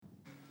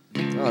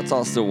Oh, it's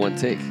all still one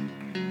take.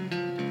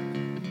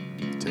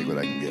 Take what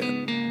I can get.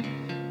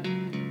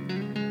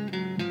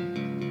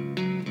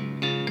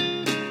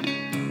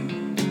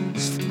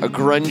 A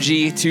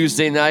grungy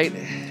Tuesday night,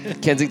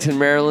 Kensington,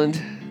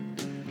 Maryland.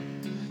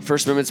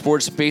 First Amendment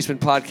Sports Basement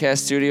Podcast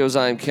Studios.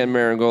 I'm Ken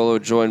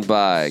Marangolo, joined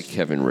by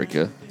Kevin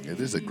Ricka. It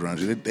is a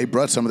grungy. They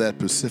brought some of that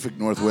Pacific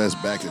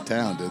Northwest back to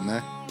town, didn't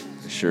they?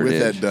 They sure With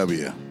did. that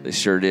W. They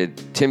sure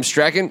did. Tim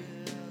Strachan.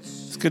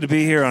 It's good to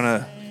be here on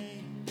a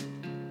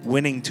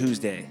winning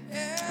Tuesday.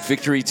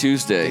 Victory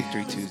Tuesday.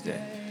 Victory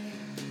Tuesday.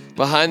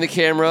 Behind the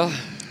camera,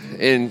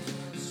 in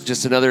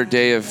just another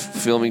day of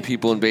filming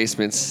people in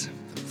basements.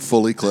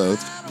 Fully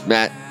clothed.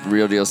 Matt,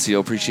 Real Deal CO.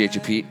 Appreciate you,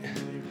 Pete.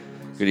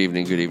 Good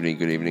evening, good evening,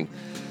 good evening.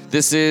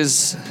 This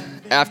is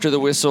After the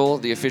Whistle,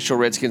 the official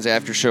Redskins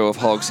after show of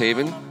Hogs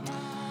Haven.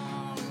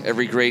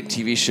 Every great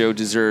TV show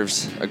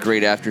deserves a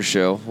great after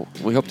show.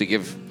 We hope to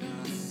give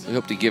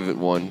it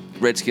one.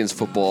 Redskins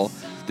football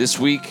this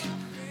week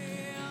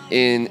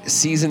in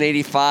season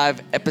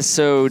 85,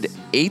 episode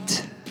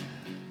 8.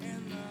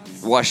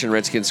 Washington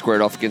Redskins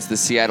squared off against the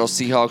Seattle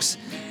Seahawks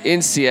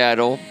in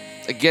Seattle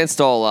against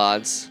all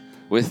odds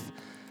with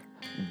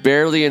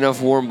barely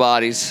enough warm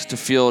bodies to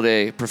field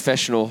a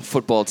professional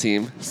football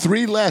team.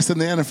 3 less than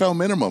the NFL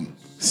minimum.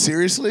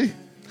 Seriously?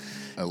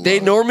 They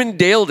Norman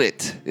Daled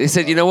it. They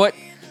said, you know what?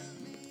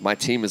 My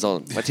team is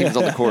on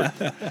the court.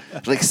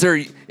 Like,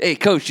 sir, hey,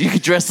 coach, you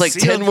could dress like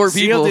 10 more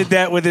people. Seal did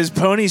that with his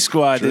pony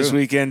squad True. this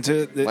weekend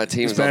too. My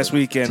team this is on past the-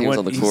 weekend. team's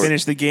on the He court.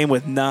 finished the game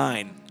with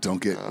 9. Don't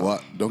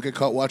get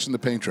caught watching the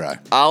paint dry.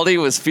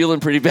 Aldi was feeling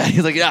pretty bad.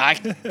 He's like, yeah,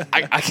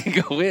 I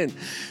can go in.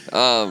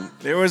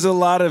 There was a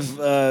lot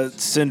of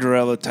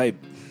Cinderella type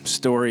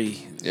story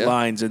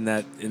lines in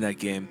that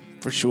game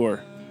for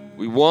sure.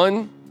 We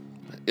won.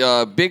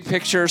 Big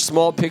picture,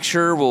 small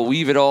picture. We'll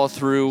weave it all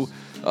through.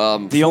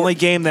 The only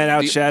game that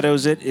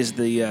outshadows it is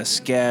the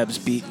Scabs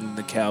beating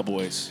the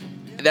Cowboys.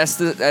 That's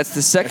the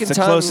second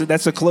time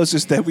That's the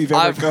closest that we've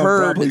ever I've come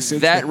heard probably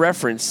since that then.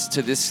 reference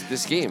to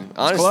this game.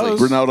 Honestly, close.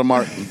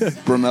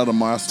 Brunel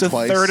Moss It's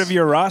twice. a third of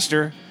your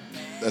roster.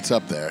 That's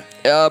up there.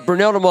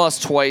 Brunel Moss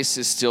twice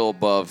is still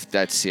above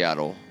that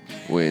Seattle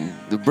win.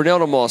 The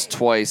Brunel Moss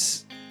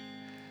twice.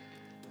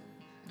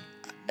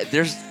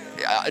 There's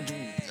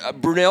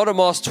Brunel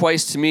Moss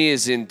twice to me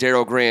is in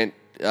Darryl Grant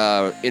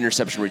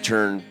interception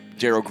return,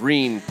 Darryl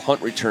Green punt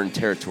return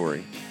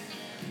territory.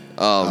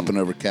 Hopping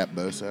over Cap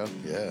Boso.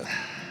 Yeah.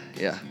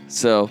 Yeah.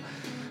 So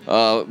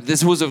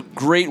this was a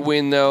great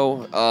win,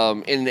 though,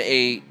 in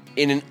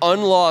an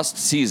unlost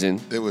season.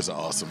 It was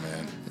awesome,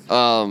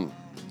 man.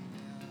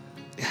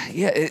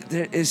 Yeah,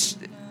 it was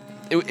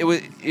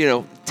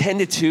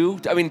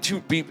 10-2. I mean,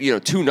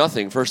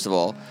 2-0 first of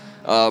all,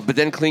 but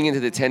then clinging to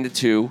the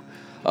 10-2.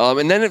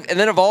 And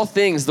then of all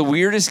things, the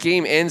weirdest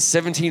game ends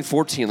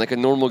 17-14, like a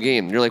normal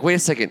game. You're like, wait a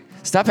second,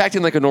 stop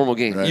acting like a normal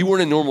game. Right. You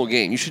weren't a normal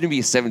game. You shouldn't be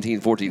a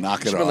 17-14.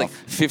 Knock it should have been off.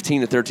 like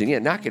 15-13. Yeah,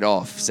 knock it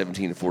off,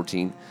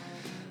 17-14.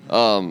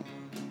 Oh,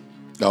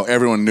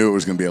 everyone knew it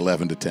was going to be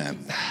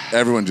 11-10.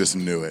 Everyone just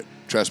knew it.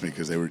 Trust me,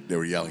 because they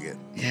were yelling it.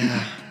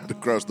 Yeah.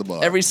 Across the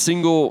bar. Every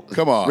single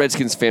Come on.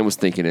 Redskins fan was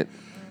thinking it.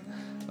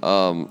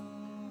 But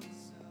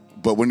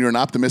when you're an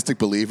optimistic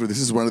believer, this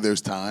is one of those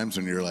times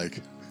when you're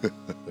like,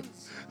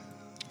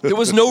 There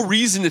was no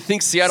reason to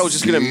think Seattle was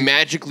just going to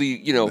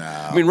magically, No.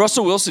 I mean,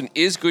 Russell Wilson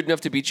is good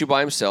enough to beat you by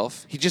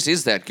himself. He just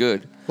is that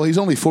good. well, he's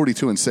only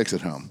 42-6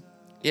 at home.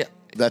 Yeah.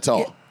 That's all.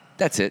 Yeah,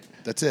 that's it.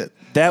 That's it.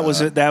 That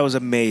was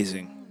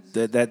amazing.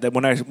 That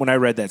when I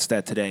read that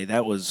stat today,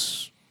 that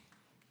was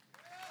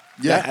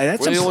that's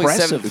We're the only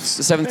impressive. the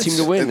seventh team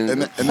to win.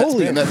 And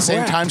Holy in that same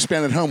crap. time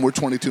span at home, we're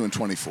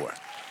 22-24.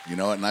 You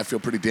know, and I feel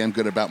pretty damn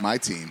good about my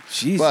team.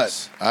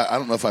 Jesus. But I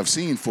don't know if I've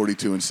seen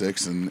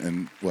 42-6,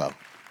 and well,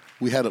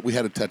 we had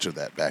a touch of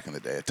that back in the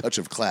day, a touch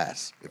of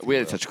class. if you We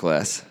had a will. touch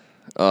class.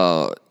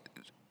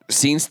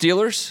 Scene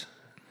stealers?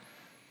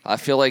 I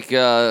feel like.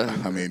 I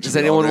mean, does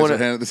should we all anyone raise want our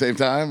to? hand at the same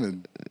time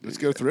and let's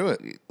go through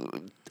it?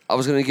 I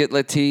was going to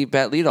let T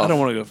bat lead off. I don't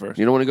want to go first.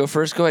 You don't want to go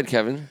first? Go ahead,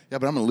 Kevin. Yeah,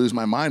 but I'm going to lose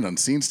my mind on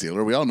Scene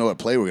Stealer. We all know what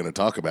play we're going to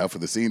talk about for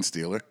the Scene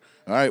Stealer.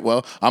 All right,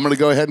 well, I'm going to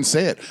go ahead and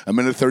say it. A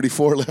minute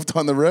 34 left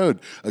on the road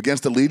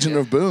against the Legion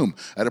of Boom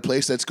at a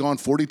place that's gone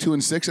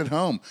 42-6 at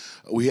home.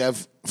 We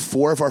have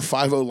 4 of our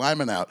 5-0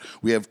 linemen out.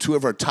 We have 2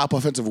 of our top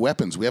offensive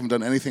weapons. We haven't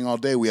done anything all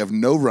day. We have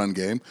no run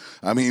game.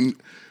 I mean,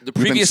 The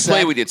previous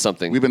play we did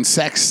something. We've been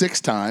sacked 6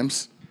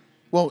 times.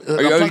 Well,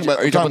 Are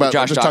you talking about the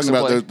Josh I'm just talking Doxson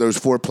about play? those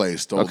 4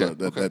 plays. Okay,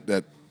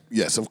 That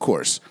yes, of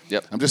course.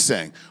 Yep. I'm just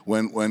saying,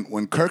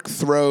 when Kirk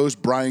throws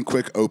Brian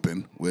Quick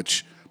open,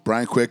 which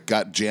Brian Quick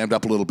got jammed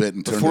up a little bit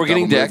and turned Before the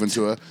double getting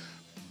move decked.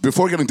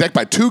 before getting decked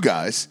by 2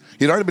 guys.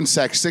 He'd already been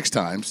sacked 6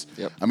 times.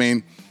 Yep. I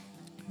mean,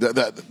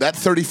 That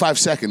 35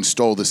 seconds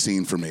stole the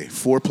scene for me.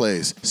 4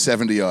 plays,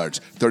 70 yards,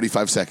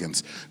 35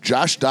 seconds.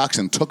 Josh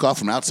Doxson took off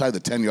from outside the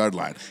 10-yard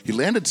line. He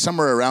landed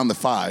somewhere around the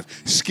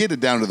 5, skidded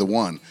down to the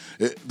 1.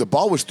 The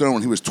ball was thrown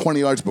when he was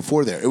 20 yards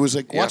before there. It was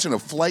like watching a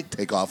flight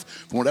take off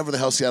from whatever the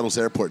hell Seattle's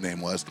airport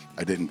name was.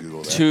 I didn't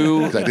Google that.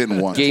 2 I didn't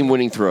want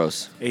game-winning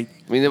throws. I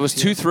mean, there was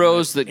 2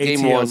 throws that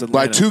game won.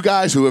 By 2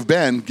 guys who have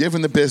been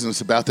given the business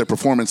about their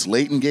performance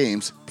late in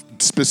games,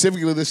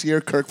 specifically this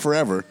year, Kirk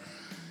forever.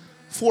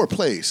 4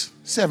 plays,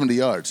 70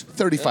 yards,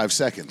 35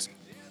 seconds.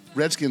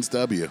 Redskins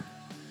W.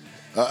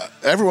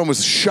 Everyone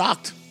was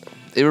shocked.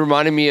 It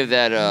reminded me of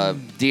that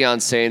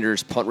Deion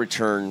Sanders punt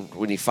return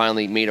when he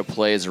finally made a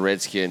play as a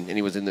Redskin, and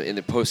he was in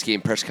the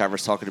post-game press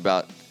conference talking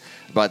about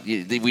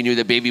we knew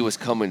the baby was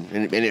coming,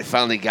 and it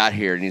finally got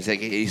here. And he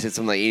said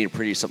something like "ain't it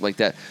pretty," something like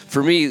that.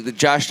 For me, the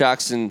Josh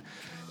Doxson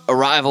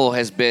arrival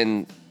has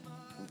been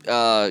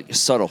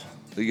subtle,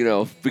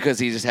 because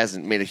he just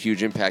hasn't made a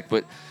huge impact.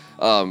 But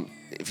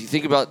if you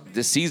think about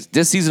this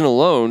season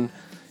alone,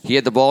 he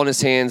had the ball in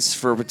his hands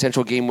for a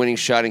potential game-winning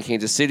shot in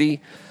Kansas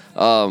City.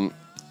 To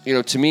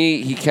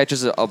me, he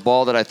catches a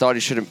ball that I thought he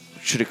should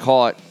have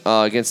caught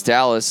against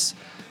Dallas.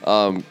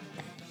 The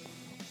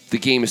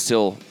game is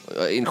still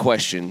in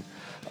question,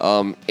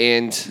 and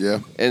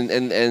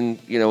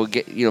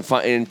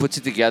puts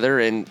it together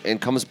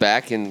and comes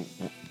back and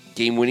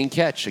game-winning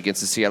catch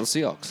against the Seattle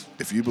Seahawks.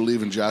 If you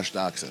believe in Josh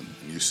Doxson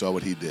and you saw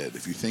what he did,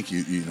 if you think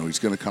he's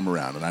going to come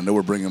around, and I know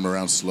we're bringing him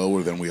around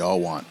slower than we all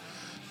want,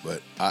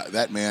 but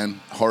that man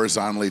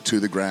horizontally to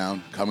the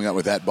ground, coming up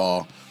with that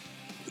ball.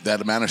 That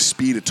amount of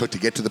speed it took to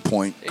get to the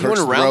point. He went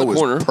around the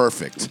corner. Was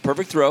perfect. It was a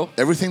perfect throw.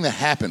 Everything that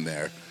happened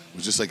there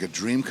was just like a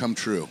dream come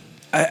true.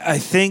 I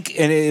think,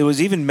 and it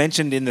was even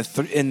mentioned in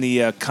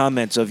the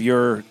comments of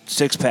your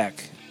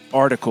six-pack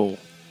article,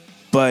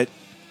 but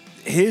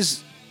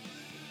his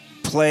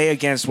play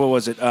against, what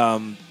was it?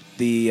 I'm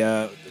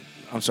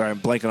sorry, I'm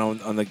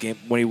blanking on the game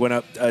when he went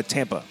up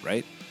Tampa,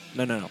 right?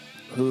 No.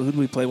 Who did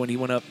we play when he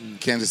went up?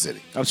 Kansas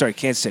City. I'm sorry,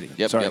 Kansas City.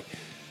 Yep.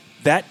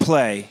 That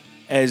play,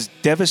 as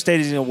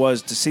devastating as it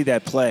was to see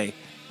that play,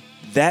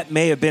 that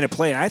may have been a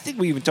play, and I think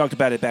we even talked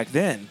about it back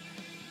then,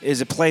 is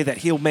a play that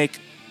he'll make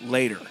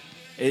later.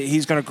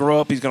 He's going to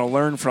grow up. He's going to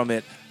learn from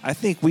it. I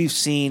think we've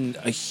seen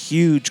a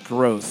huge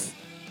growth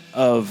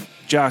of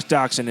Josh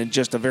Doxson in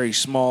just a very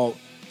small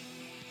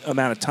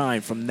amount of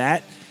time from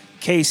that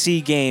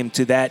KC game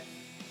to that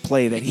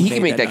play that he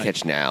can make that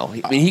catch now.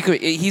 I mean, he's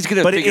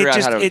going to figure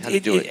out how to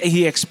do it.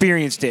 He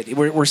experienced it.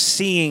 We're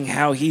seeing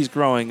how he's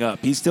growing up.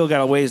 He's still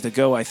got a ways to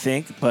go, I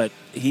think, but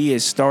he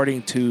is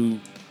starting to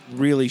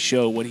really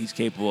show what he's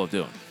capable of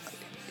doing.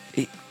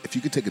 If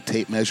you could take a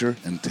tape measure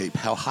and tape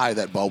how high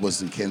that ball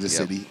was in Kansas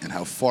City and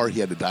how far he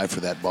had to dive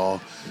for that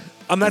ball.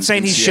 I'm not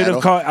saying he should have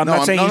caught. I'm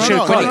not saying he should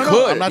have caught. He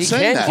could. I'm not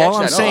saying that. All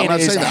I'm saying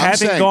is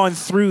having gone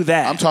through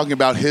that. I'm talking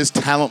about his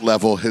talent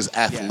level, his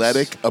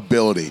athletic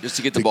ability. Just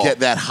to get the ball. To get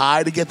that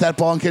high, to get that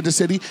ball in Kansas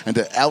City, and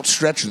to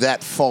outstretch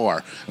that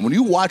far. And when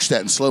you watch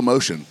that in slow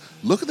motion,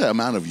 look at the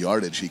amount of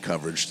yardage he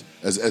covered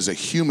as a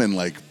human,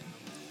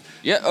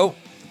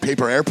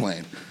 paper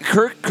airplane.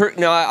 Kirk.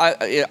 No,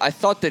 I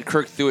thought that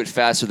Kirk threw it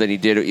faster than he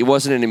did. It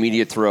wasn't an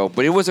immediate throw,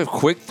 but it was a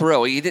quick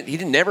throw. He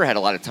never had a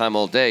lot of time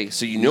all day,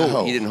 so he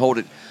didn't hold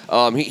it.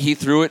 He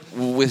threw it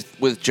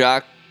with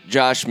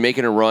Josh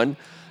making a run.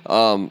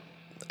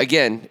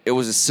 Again, it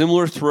was a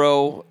similar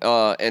throw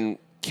and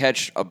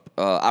catch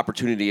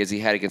opportunity as he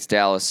had against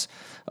Dallas.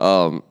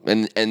 And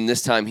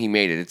this time he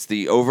made it. It's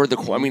the over the.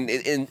 I mean,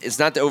 it's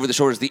not the over the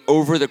shoulder. It's the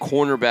over the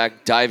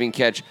cornerback diving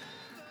catch.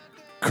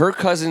 Kirk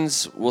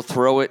Cousins will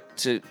throw it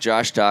to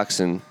Josh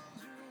Doxson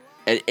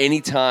at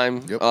any time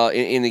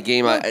in the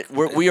game.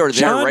 We are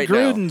there right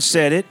now. John Gruden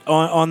said it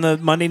on the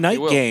Monday night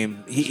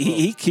game.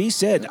 He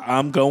said,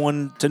 "I'm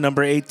going to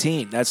number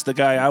 18. That's the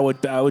guy I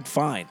would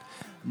find."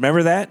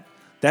 Remember that?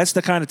 That's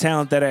the kind of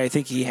talent that I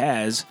think he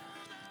has.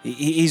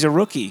 He's a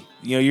rookie.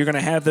 You're going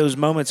to have those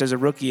moments as a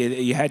rookie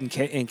you had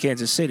in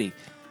Kansas City.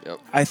 Yep.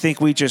 I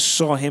think we just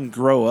saw him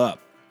grow up.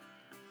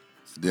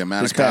 The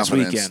amount of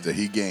confidence that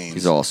he gains.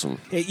 He's awesome.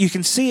 You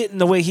can see it in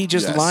the way he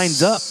just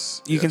lines up.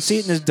 You can see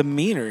it in his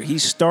demeanor.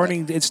 It's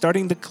starting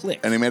to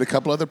click. And he made a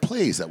couple other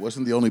plays. That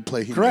wasn't the only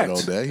play he made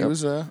all day. He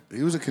was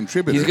a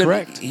contributor. He's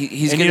correct.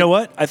 You know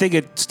what? I think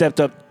it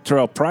stepped up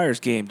Terrell Pryor's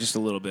game just a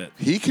little bit.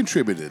 He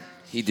contributed.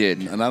 He did.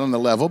 Not on the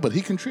level, but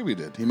he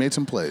contributed. He made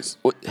some plays.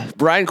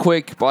 Brian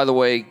Quick, by the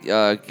way,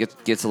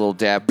 gets a little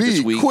dab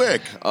this week. Be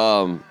quick.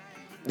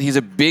 He's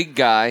a big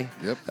guy.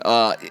 Yep.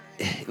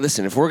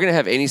 Listen, if we're gonna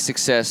have any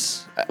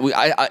success,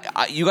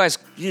 you guys,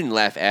 you didn't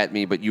laugh at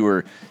me, but you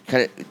were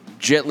kind of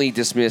gently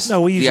dismissed.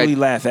 No, we usually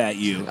laugh at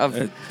you.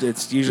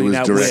 It's usually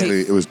not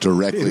directly. It was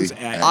directly.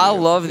 I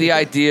love the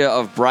idea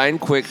of Brian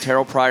Quick,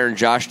 Terrell Pryor, and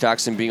Josh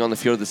Doxson being on the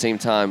field at the same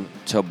time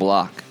to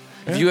block.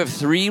 Yeah. If you have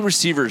 3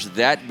 receivers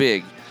that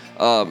big,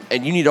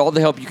 and you need all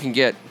the help you can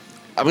get,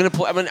 I'm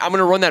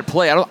gonna run that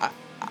play.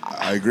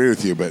 I agree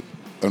with you, but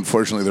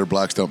unfortunately, their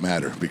blocks don't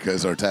matter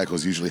because our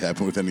tackles usually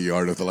happen within a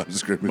yard of the line of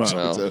scrimmage.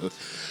 Well, So-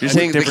 You're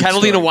saying the different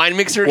Catalina story. wine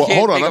mixer Well, can't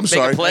hold on. make I'm a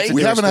sorry. play?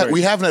 We haven't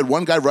story. had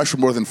one guy rush for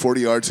more than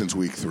 40 yards since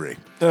week 3.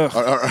 Ugh.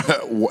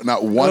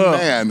 Not one Ugh.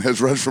 man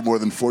has rushed for more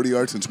than 40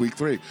 yards since week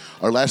 3.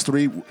 Our last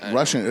 3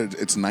 rushing,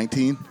 it's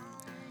 19,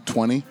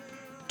 20,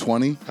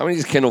 20. How many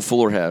does Kendall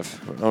Fuller have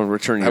on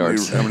return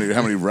yards? How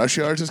many rush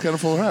yards does Kendall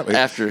Fuller have? He's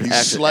After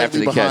slightly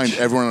the behind catch.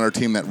 everyone on our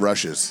team that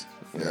rushes.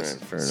 Yes, All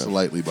right, fair enough.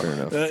 slightly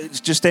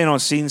behind. Just staying on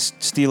Scene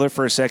Stealer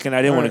for a second.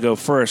 I didn't want to go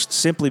first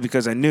simply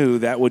because I knew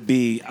that would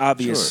be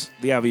obvious, Sure.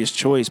 the obvious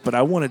choice. But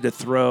I wanted to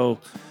throw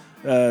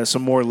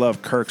some more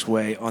love Kirk's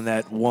way on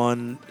that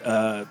one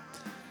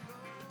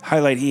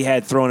highlight he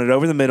had, throwing it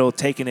over the middle,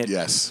 taking it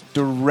Yes.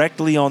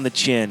 directly on the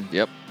chin.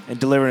 Yep. And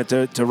delivering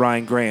it to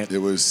Ryan Grant. It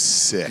was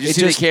sick. Did you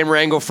see the camera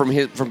angle from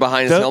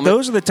behind his helmet?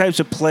 Those are the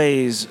types of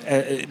plays,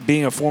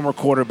 being a former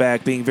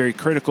quarterback, being very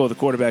critical of the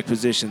quarterback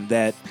position,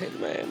 that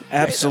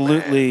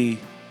absolutely.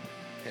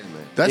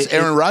 That's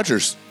Aaron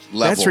Rodgers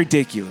level. That's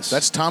ridiculous.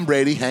 That's Tom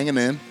Brady hanging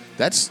in.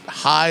 That's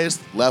highest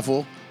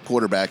level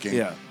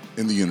quarterbacking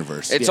in the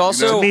universe. It's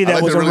also to me, I that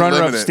like was to a really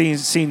runner-up limit it,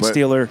 scene but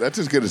stealer. That's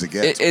as good as it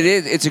gets. It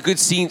is. It's a good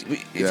scene.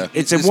 Yeah.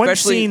 It's in one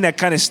Especially- scene that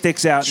kind of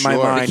sticks out in my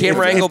Sure. mind. The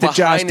camera if angle the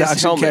Josh behind his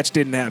Doxson helmet. catch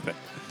didn't happen.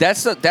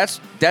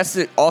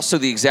 Also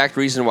the exact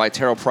reason why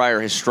Terrell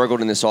Pryor has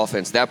struggled in this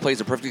offense. That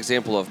plays a perfect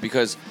example of,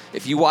 because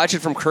if you watch it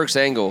from Kirk's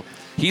angle,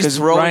 he's Because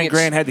throwing Ryan it.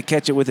 Grant had to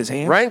catch it with his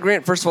hands. Ryan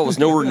Grant, first of all, was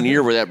nowhere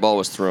near where that ball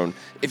was thrown.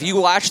 If you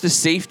watch the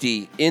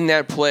safety in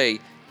that play,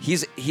 he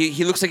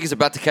looks like he's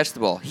about to catch the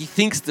ball. He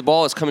thinks the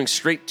ball is coming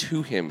straight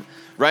to him.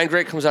 Ryan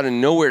Grant comes out of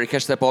nowhere to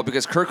catch that ball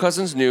because Kirk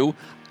Cousins knew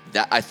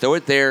that I throw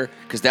it there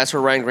because that's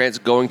where Ryan Grant's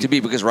going to be,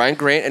 because Ryan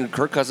Grant and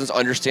Kirk Cousins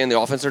understand the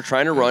offense they're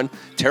trying to run.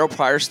 Terrell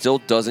Pryor still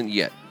doesn't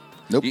yet.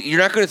 Nope. You're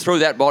not going to throw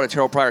that ball to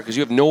Terrell Pryor because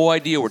you have no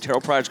idea where Terrell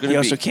Pryor's going He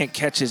to be. also can't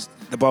catch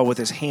the ball with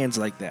his hands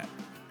like that.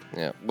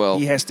 Yeah, well,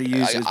 He has to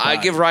use his I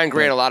body. give Ryan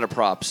Grant a lot of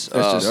props.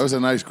 that was a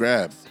nice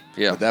grab.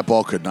 Yeah. But that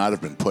ball could not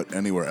have been put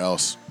anywhere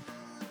else.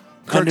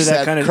 Under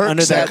that kind of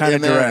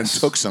in there and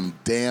duress. took some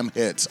damn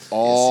hits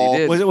all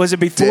did. Was it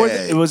before?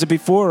 Day. Was it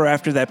before or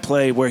after that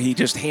play where he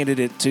just handed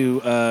it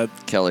to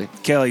Kelly.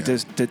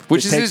 to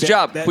Which is take his that-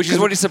 job, that- which is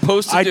what he's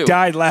supposed to do. I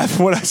died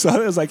laughing when I saw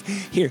it. I was like,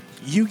 "Here,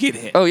 you get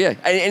hit." Oh yeah,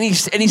 and he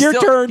Your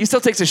still turn. he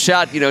still takes a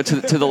shot, to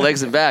the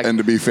legs and back. And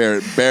to be fair,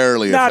 it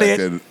barely Not it.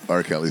 affected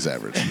R. Kelly's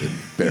average. It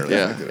barely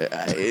Yeah,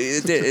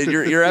 affected it.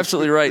 you're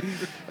absolutely right.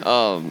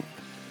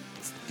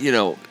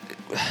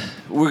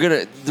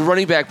 The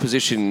running back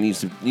position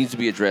needs to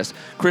be addressed.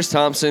 Chris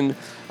Thompson,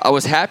 I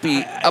was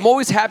happy. I'm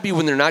always happy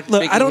when they're not.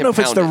 Look, making I don't him know if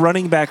it's the pound it.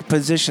 running back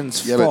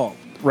position's Yeah, but- fault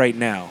right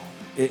now.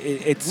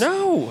 It's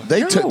No,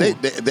 They no.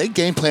 took they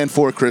game planned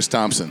for Chris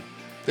Thompson.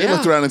 They Yeah.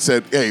 looked around and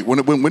said, "Hey,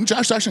 when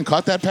Josh Doxson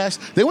caught that pass,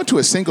 they went to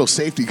a single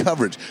safety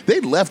coverage. They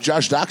left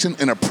Josh Doxson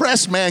in a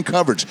press man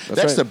coverage.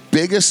 That's right. the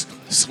biggest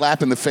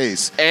slap in the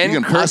face And you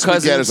can Kirk possibly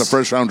get Cousins as a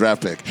first round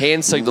draft pick."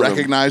 hand signaled him.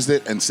 recognized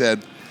it and said,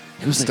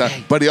 was like, "Stop."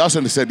 "Hey." But he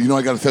also said,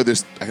 "I got to throw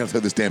this. I got to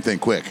throw this damn thing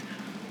quick.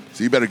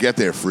 So you better get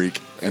there, freak."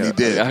 And he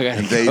did. I gotta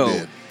And they go.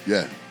 did.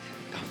 Yeah.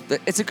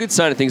 It's a good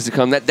sign of things to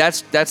come.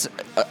 That's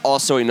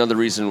also another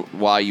reason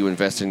why you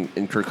invest in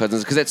Kirk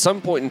Cousins, because at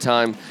some point in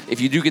time, if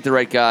you do get the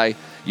right guy,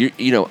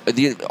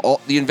 the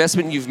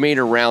investment you've made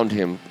around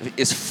him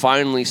is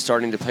finally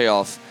starting to pay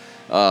off.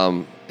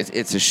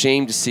 It's a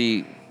shame to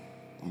see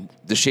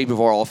the shape of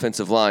our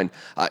offensive line.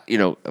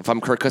 If I'm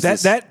Kirk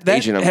Cousins'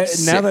 agent, I'm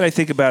sick. now that I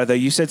think about it, though,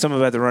 you said something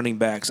about the running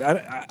backs.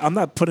 I'm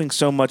not putting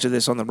so much of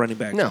this on the running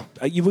back. No.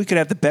 We could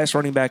have the best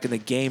running back in the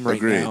game right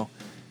Agreed. now,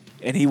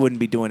 and he wouldn't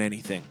be doing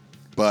anything.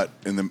 But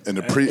in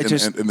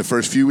the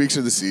first few weeks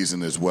of the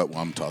season is what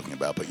I'm talking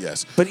about. But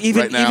yes, But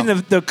even right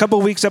now, the couple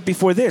of weeks up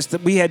before this,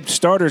 that we had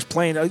starters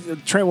playing.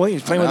 Trent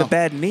Williams playing I with a know.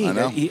 bad knee. I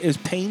know. His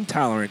pain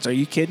tolerance. Are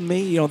you kidding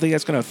me? You don't think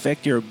that's going to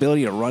affect your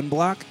ability to run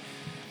block?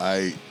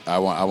 I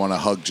want to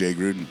hug Jay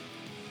Gruden.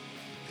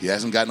 He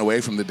hasn't gotten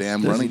away from the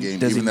damn running game,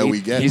 does even he though need-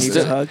 we get. He's He's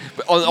a still, hug.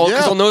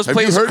 on those Have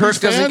you plays, heard Kirk these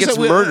doesn't fans get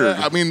that we- murdered.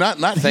 I mean, not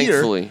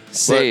Thankfully, here, but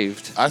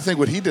saved. I think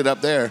what he did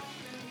up there,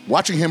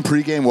 watching him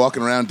pregame,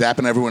 walking around,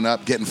 dapping everyone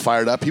up, getting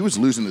fired up, he was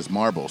losing his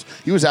marbles.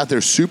 He was out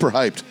there super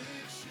hyped.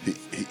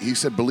 He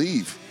said,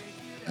 "Believe,"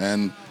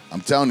 and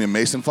I'm telling you,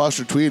 Mason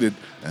Foster tweeted,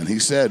 and he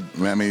said,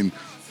 "I mean,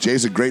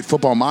 Jay's a great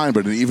football mind,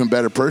 but an even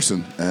better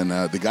person, and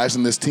the guys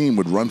on this team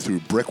would run through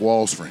brick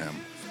walls for him."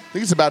 I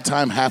think it's about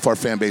time half our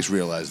fan base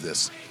realized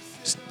this.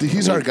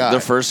 He's our guy. The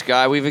first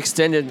guy we've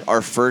extended,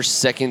 our first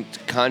second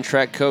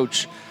contract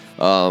coach,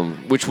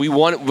 which we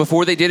wanted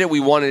before they did it. We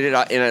wanted it,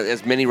 and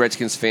as many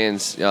Redskins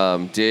fans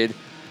did.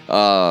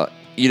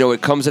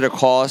 It comes at a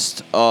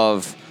cost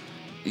of.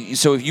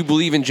 So if you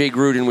believe in Jay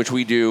Gruden, which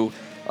we do,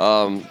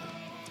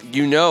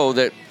 you know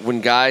that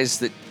when guys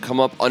that come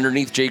up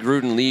underneath Jay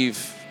Gruden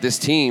leave this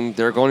team,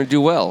 they're going to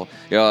do well.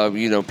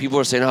 People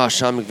are saying, "Oh,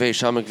 Sean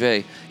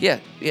McVay." Yeah.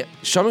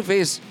 Sean McVay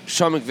is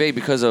Sean McVay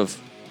because of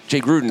Jay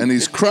Gruden, And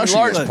he's crushing in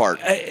large it. part.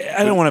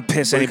 I don't want to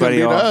piss But he couldn't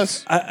anybody beat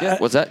off. us.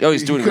 What's that? Oh,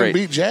 he's He doing couldn't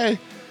great. beat Jay.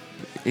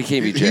 He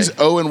can't be Jay. He's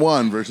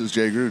 0-1 versus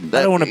Jay Gruden.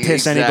 I don't want to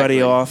piss anybody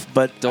Exactly. off,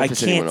 but Don't I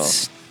piss anyone can't off.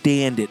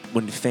 stand it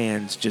when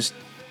fans just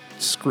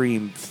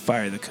scream,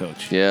 fire the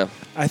coach. Yeah.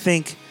 I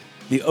think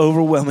the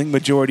overwhelming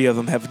majority of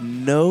them have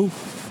no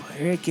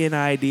freaking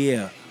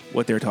idea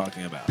what they're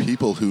talking about.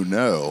 People who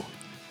know.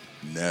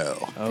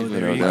 Oh,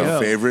 there don't you know. go.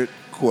 Favorite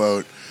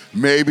quote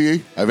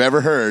maybe I've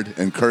ever heard,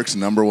 and Kirk's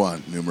number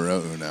one,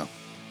 numero uno.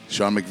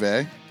 Sean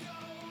McVay.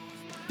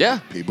 Yeah.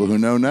 People who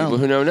know. People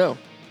who know.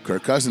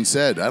 Kirk Cousins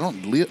said, "I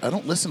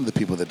don't listen to the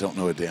people that don't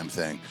know a damn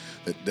thing,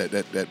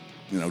 that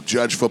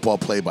judge football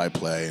play by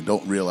play and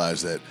don't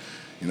realize that,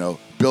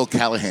 Bill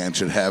Callahan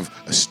should have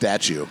a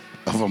statue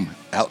of him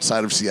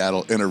outside of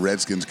Seattle in a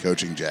Redskins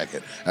coaching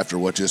jacket after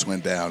what just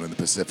went down in the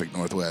Pacific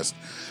Northwest."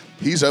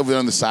 He's over there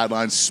on the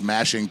sidelines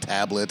smashing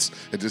tablets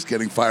and just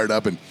getting fired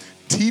up and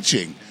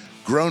teaching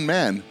grown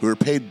men who are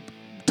paid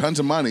tons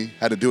of money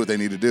how to do what they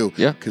need to do.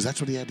 Yeah. Because that's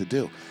what he had to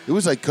do. It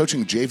was like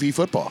coaching JV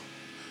football.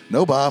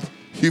 No, Bob,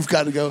 you've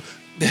got to go.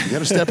 You got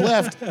to step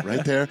left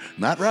right there,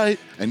 not right.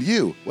 And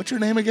you, what's your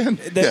name again?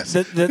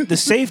 The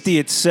safety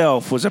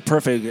itself was a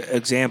perfect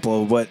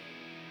example of what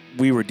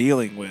we were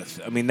dealing with.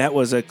 I mean, that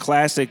was a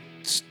classic,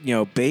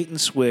 bait and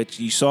switch.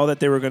 You saw that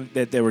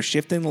they were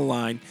shifting the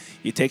line.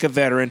 You take a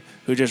veteran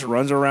who just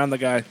runs around the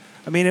guy.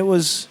 I mean, it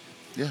was.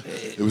 Yeah.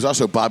 It was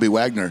also Bobby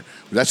Wagner.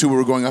 That's who we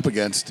were going up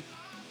against.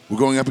 We're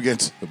going up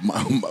against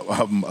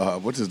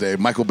what's his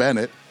name, Michael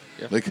Bennett.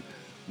 Yeah. Like.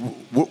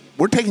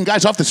 We're taking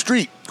guys off the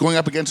street going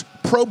up against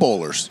Pro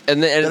Bowlers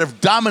and that have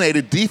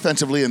dominated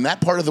defensively in that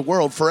part of the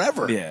world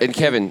forever. Yeah. And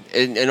Kevin,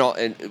 and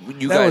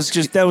you guys,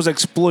 that was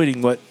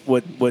exploiting what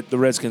the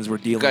Redskins were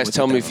dealing with. You guys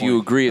tell me if you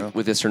agree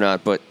with this or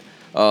not, but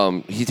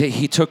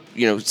he took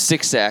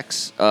 6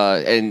 sacks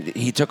and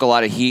he took a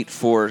lot of heat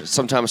for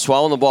sometimes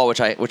swallowing the ball, which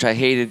I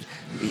hated,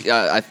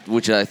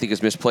 which I think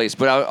is misplaced.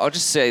 But I'll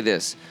just say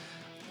this: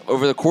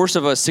 over the course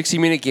of a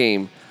 60-minute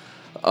game,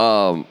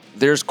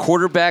 there's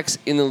quarterbacks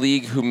in the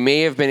league who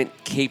may have been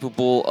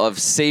capable of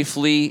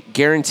safely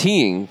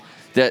guaranteeing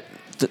that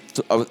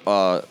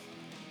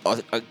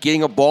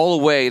getting a ball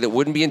away that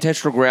wouldn't be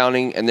intentional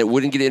grounding and that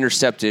wouldn't get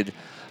intercepted.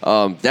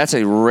 That's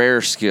a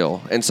rare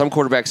skill, and some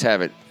quarterbacks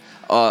have it.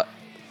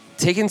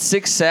 Taking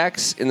 6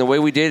 sacks in the way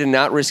we did and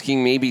not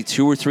risking maybe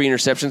 2 or 3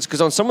 interceptions,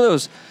 because on some of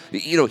those,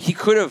 he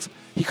could have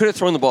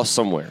thrown the ball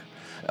somewhere,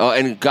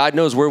 and God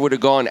knows where it would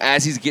have gone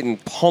as he's getting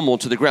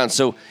pummeled to the ground.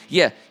 So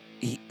yeah.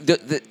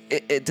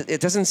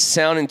 It doesn't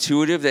sound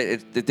intuitive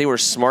that they were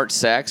smart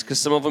sacks, because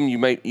some of them you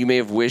may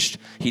have wished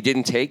he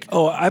didn't take.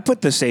 Oh, I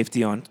put the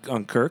safety on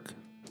Kirk.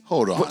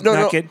 Hold on.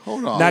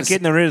 Hold on. Not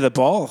getting rid of the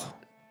ball.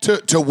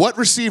 To what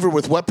receiver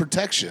with what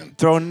protection?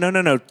 Getting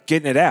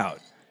it out.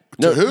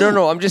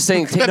 No. I'm just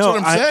saying. That's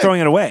what I'm saying. Throwing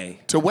it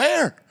away. To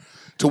where?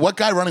 To what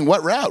guy running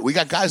what route? We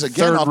got guys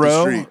again off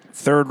the street.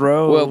 Third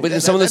row. Well, but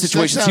in some of those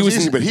situations, he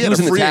was but he had a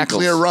free and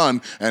clear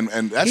run, and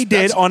that's, he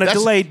did on a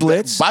delayed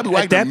blitz. Bobby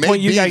Wagner At that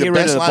point, you may got to be get the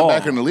rid of best the ball.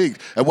 linebacker in the league.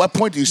 At what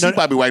point do you see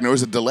Bobby Wagner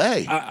as a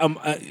delay?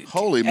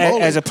 Holy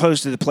moly! As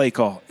opposed to the play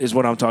call is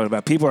what I'm talking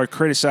about. People are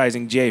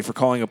criticizing Jay for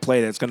calling a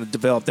play that's going to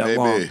develop that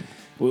long.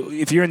 Well,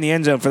 if you're in the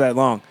end zone for that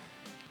long,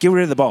 get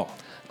rid of the ball.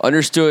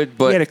 Understood,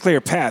 but he had a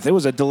clear path. It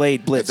was a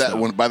delayed blitz.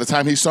 By the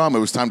time he saw him, it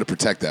was time to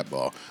protect that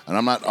ball. And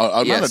I'm not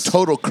a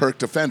total Kirk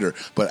defender,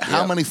 but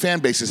how many fan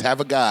bases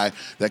have a guy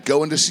that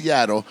go into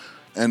Seattle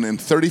and in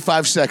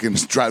 35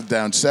 seconds drive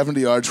down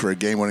 70 yards for a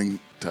game-winning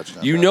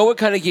touchdown? You know what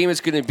kind of game it's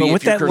going to be. But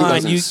with that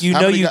line,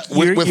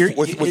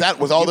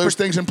 with all those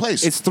things in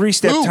place, it's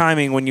 3-step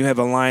timing when you have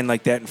a line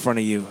like that in front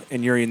of you,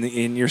 and you're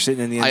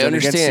sitting in the end zone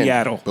against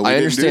Seattle. But we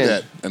didn't do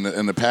that,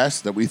 and the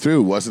pass that we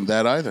threw wasn't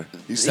that either.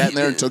 He sat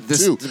there and took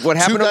two. What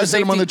happened two on the guys hit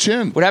safety? him on the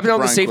chin. What happened on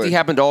the Brian safety Quick.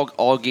 happened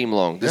all game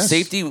long. The Yes.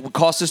 safety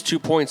cost us 2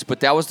 points,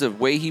 but that was the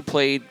way he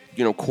played.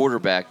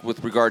 Quarterback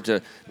with regard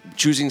to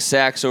choosing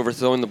sacks over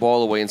throwing the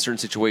ball away in certain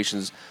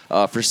situations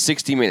for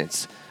 60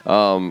 minutes.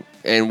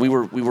 And we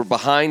were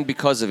behind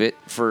because of it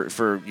for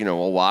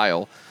a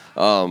while.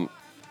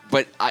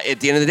 But at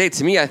the end of the day,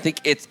 to me, I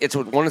think it's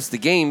what won us the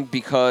game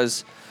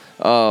because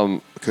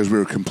we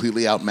were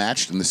completely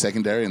outmatched in the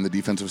secondary and the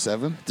defensive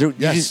seven.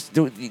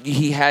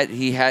 He had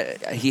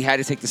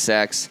to take the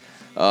sacks.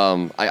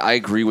 I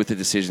agree with the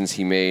decisions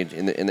he made,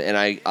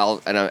 and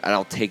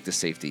I'll take the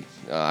safety.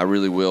 I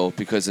really will,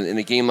 because in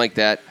a game like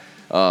that,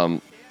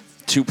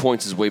 2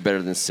 points is way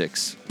better than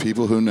 6.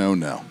 People who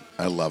know.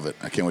 I love it.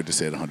 I can't wait to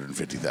say it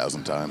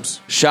 150,000 times.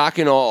 Shock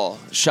and awe.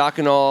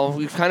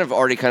 We've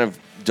already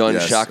done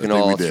shock and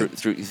awe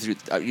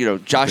through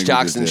Josh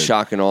Jackson's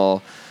shock and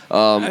awe.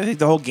 I think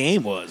the whole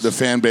game was. The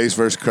fan base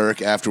versus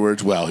Kirk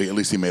afterwards, well, at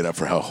least he made up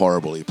for how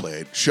horrible he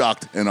played.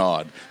 Shocked and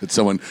awed that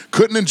someone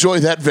couldn't enjoy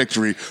that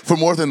victory for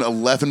more than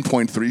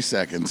 11.3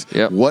 seconds.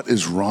 Yep. What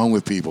is wrong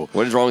with people?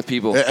 What is wrong with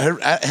people?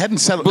 I hadn't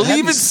settled.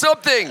 Believe in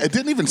something. It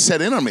didn't even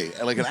set in on me.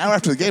 Like an hour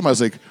after the game, I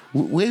was like,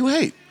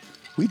 wait.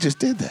 We just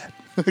did that.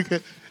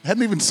 It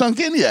hadn't even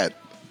sunk in yet.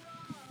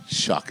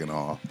 Shock and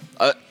awe.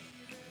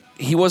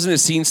 He wasn't a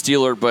scene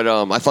stealer, but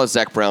I thought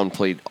Zach Brown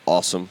played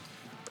awesome,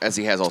 as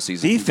he has all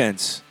season.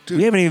 Defense. Dude.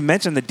 We haven't even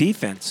mentioned the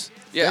defense.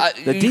 Yeah,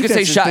 The you could defense say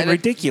has shot. been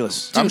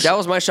ridiculous. Dude, that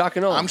was my shock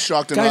and awe. I'm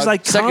shocked and Guys awed.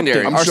 like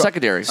secondary. Compton. Our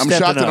secondary. I'm stepping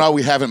shocked and up. awed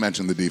we haven't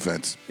mentioned the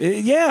defense.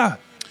 Yeah,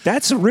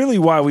 that's really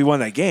why we won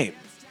that game.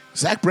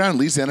 Zach Brown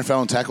leads the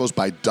NFL in tackles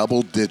by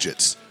double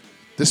digits.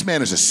 This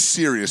man is a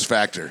serious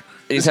factor.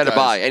 And he's had a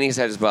bye. And he's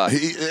had his bye.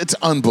 It's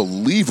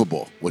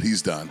unbelievable what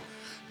he's done.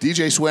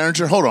 DJ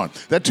Swearinger, hold on.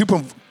 That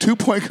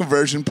two-point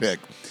conversion pick.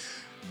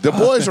 The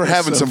boys were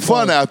having some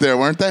fun out there,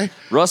 weren't they?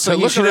 Russell, I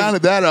looked around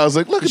at that. I was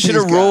like, look at these guys. He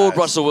should have rolled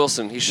Russell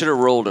Wilson. He should have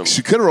rolled him.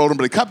 She could have rolled him,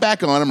 but he cut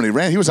back on him and he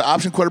ran. He was an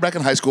option quarterback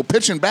in high school,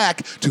 pitching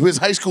back to his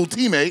high school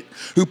teammate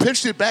who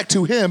pitched it back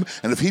to him.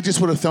 And if he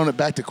just would have thrown it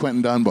back to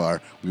Quentin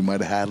Dunbar, we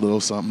might have had a little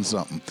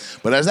something.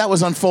 But as that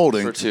was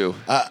unfolding, For two.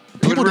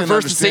 People didn't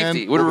reversed the understand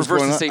safety. Would have what was reversed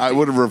going the on. safety. I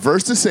would have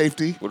reversed the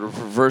safety. Would have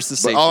reversed the But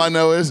safety. all I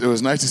know is it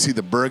was nice to see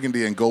the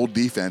burgundy and gold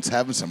defense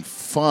having some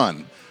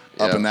fun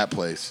up Yeah. in that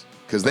place.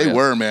 Because they yeah.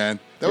 were, man.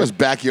 That was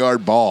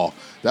backyard ball.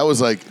 That was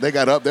like, they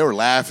got up, they were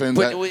laughing.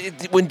 But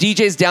when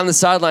DJ's down the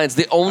sidelines,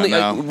 the only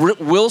I know.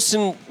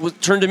 Wilson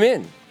turned him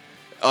in.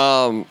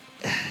 And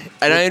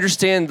I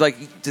understand,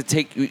 like, to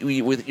take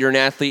with you're an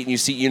athlete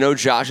and you know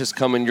Josh is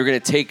coming, you're going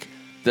to take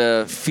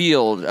the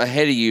field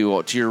ahead of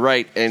you to your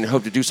right and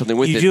hope to do something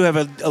with You it. do have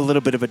a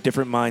little bit of a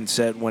different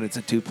mindset when it's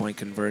a 2-point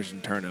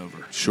conversion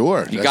turnover.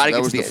 Sure. You got to get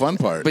that was to the fun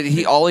part. But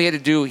all he had to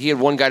do, he had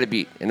one guy to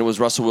beat, and it was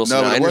Russell Wilson.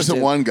 No, I it wasn't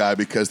understand. one guy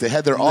because they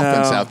had their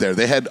offense out there.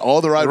 They had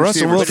all the right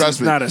Russell receivers. Wilson's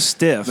Trust me. not a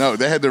stiff. No,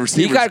 they had the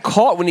receivers. He got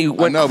caught when he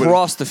went know, but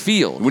across the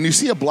field. When you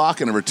see a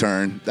block and a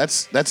return,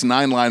 that's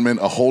 9 linemen,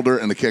 a holder,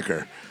 and a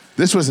kicker.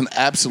 This was an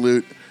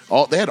absolute.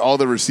 They had all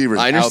the receivers.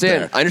 I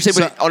understand. Out there.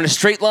 But on a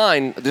straight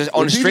line,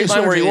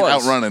 where he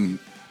was outrunning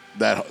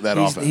that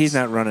offense. He's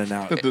not running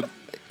out.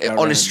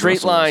 on a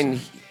straight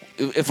line.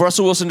 If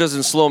Russell Wilson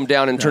doesn't slow him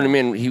down and turn him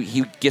in,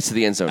 he gets to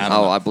the end zone.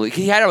 I believe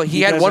he had one He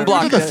had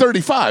blocker. the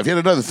 35. He had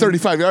another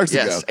 35 yards to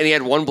go. Yes, and he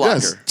had one blocker.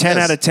 Yes. 10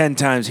 out of 10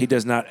 times he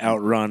does not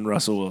outrun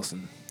Russell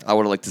Wilson. I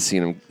would have liked to see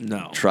him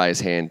try his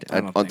hand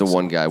I don't on think the so.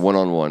 one guy,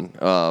 one-on-one.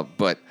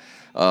 But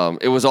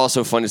it was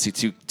also fun to see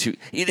two.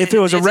 If it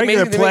was a it's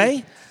regular amazing to me.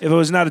 play, if it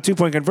was not a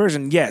 2-point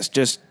conversion, yes,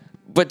 just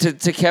But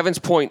to Kevin's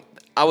point,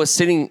 I was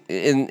sitting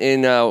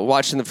in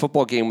watching the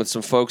football game with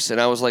some folks, and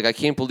I was like, I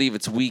can't believe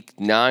it's week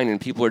 9 and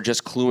people are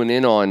just cluing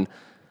in on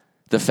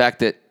the fact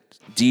that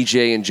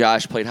DJ and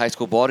Josh played high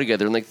school ball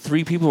together. And like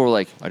 3 people were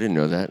like, I didn't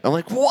know that. I'm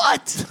like,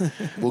 what?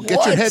 Well,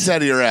 get your heads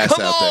out of your ass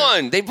Come out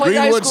there. on. They played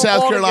Greenwood, high school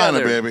South ball Carolina,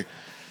 together. baby.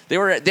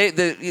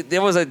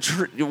 There was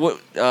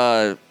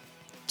a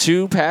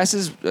 2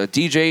 passes,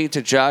 DJ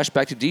to Josh,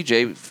 back to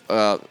DJ,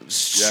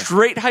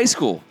 straight high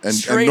school. And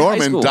Straight high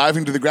Norman school.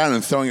 diving to the ground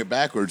and throwing it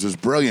backwards was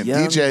brilliant.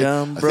 Young, DJ,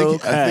 dumb,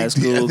 broke high I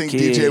school think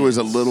kids. DJ was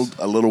a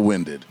little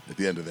winded at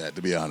the end of that,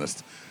 to be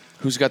honest.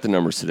 Who's got the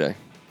numbers today?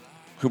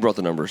 Who brought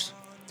the numbers?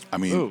 I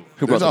mean, Who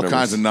brought there's the all numbers?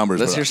 kinds of numbers.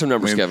 Let's but hear some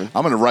numbers, Kevin.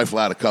 I'm going to rifle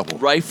out a couple.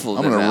 I'm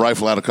going to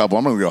rifle out a couple.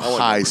 I'm going to go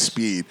want high numbers.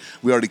 speed.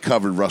 We already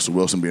covered Russell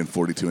Wilson being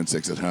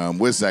 42-6 at home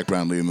with Zach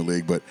Brown leading the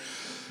league,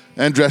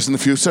 and dressing the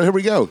few. So here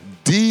we go.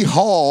 D.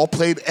 Hall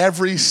played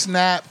every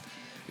snap.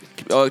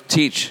 Oh,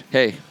 Teach.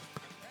 Hey,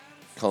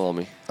 call on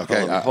me. Okay,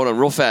 Call on me. Hold on,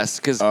 real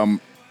fast, because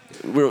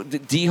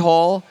D.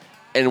 Hall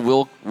and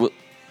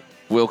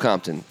Will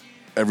Compton.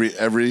 Every.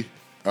 All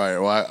right.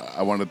 Well,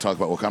 I wanted to talk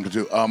about Will Compton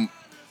too.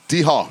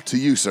 D. Hall, to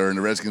you, sir, in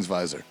the Redskins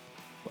visor.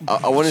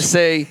 I want to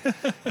say,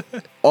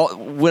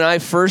 when I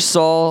first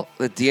saw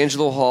that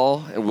D'Angelo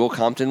Hall and Will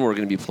Compton were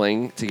going to be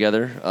playing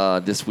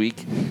together this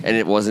week, and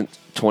it wasn't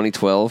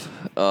 2012,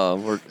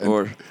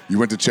 You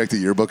went to check the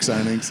yearbook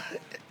signings?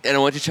 and I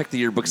went to check the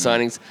yearbook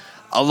signings.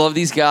 I love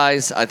these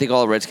guys. I think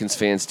all Redskins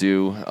fans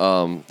do.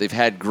 They've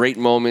had great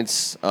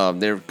moments.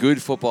 They're good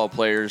football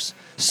players,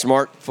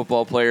 smart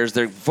football players.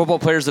 They're football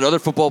players that other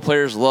football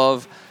players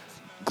love.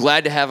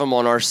 Glad to have them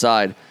on our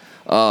side.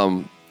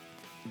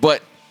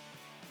 But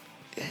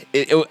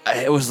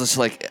it was just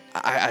like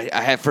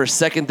I had for a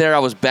second there. I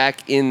was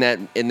back in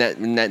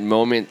that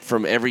moment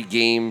from every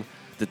game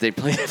that they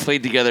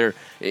played together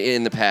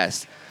in the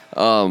past.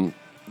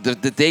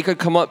 That they could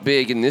come up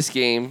big in this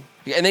game,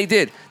 and they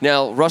did.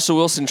 Now Russell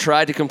Wilson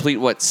tried to complete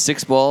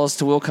 6 balls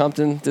to Will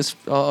Compton this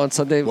on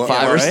Sunday, 5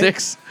 or right.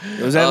 6.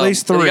 it was at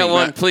least 3. You got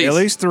one, please. At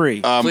least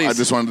 3. I Please.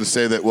 just wanted to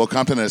say that Will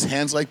Compton has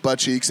hands like butt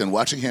cheeks, and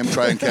watching him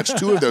try and catch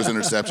 2 of those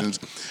interceptions,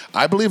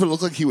 I believe it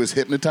looked like he was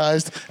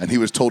hypnotized and he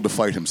was told to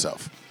fight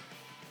himself.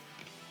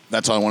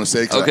 That's all I want to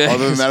say. 'Cause Okay.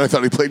 other than that, I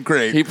thought he played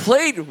great. He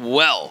played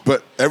well.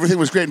 But everything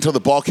was great until the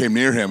ball came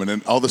near him, and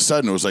then all of a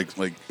sudden it was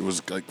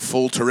like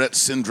full Tourette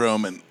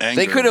syndrome and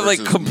anger. They could have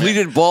versus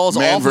completed balls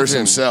man off versus of him.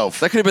 himself.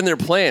 That could have been their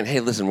plan.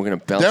 Hey, listen, we're going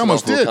to bounce They him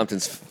almost off Will did.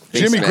 Compton's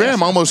face Jimmy mask.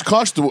 Graham almost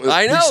caught the.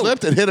 I know. He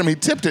slipped and hit him. He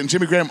tipped it, and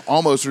Jimmy Graham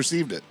almost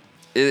received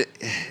it.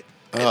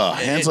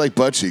 Hands like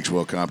butt cheeks,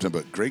 Will Compton,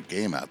 but great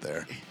game out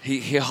there.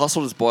 He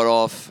hustled his butt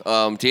off.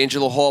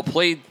 D'Angelo Hall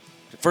played.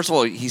 First of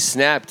all, he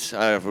snapped.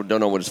 I don't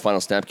know what his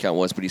final snap count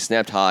was, but he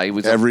snapped high. He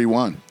was Every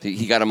one.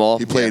 He got them all.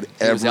 He played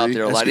He was out every-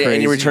 there a that's lot, and he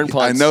crazy. returned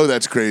punts. I know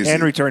that's crazy.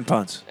 And return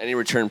punts. And he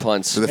returned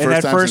punts. For the And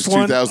first that time first since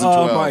one,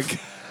 2012. oh my God.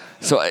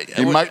 So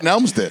Mike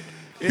Nelms did.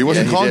 He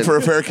wasn't he calling did. for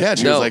a fair catch.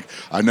 He No. was like,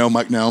 I know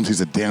Mike Nelms.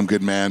 He's a damn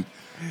good man.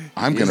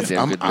 I'm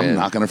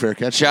not gonna fair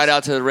catch. Shout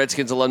out to the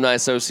Redskins Alumni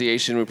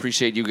Association. We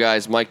appreciate you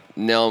guys. Mike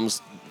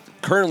Nelms,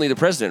 currently the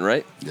president,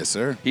 right? Yes,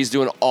 sir. He's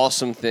doing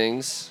awesome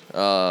things,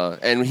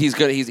 and he's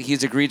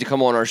agreed to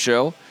come on our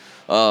show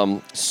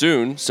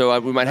soon. So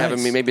we might have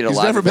him maybe at a He's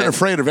live never been event.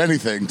 afraid of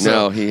anything. So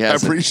No, he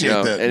hasn't. I appreciate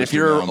No. that. And if Mr.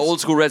 you're an Nelms.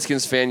 old school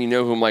Redskins fan, you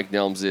know who Mike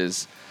Nelms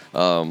is.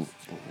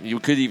 You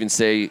could even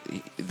say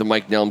the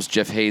Mike Nelms,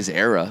 Jeff Hayes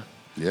era.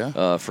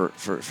 Yeah.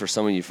 For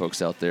some of you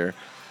folks out there.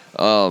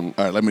 All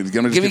right, let me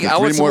give me I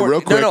want three some more real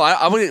quick. No,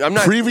 I'm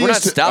not. We're not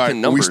stopping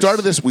numbers.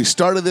 We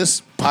started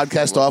this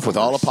podcast off with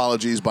all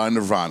apologies by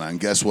Nirvana, and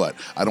guess what?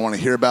 I don't want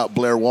to hear about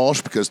Blair Walsh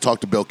because talk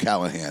to Bill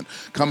Callahan.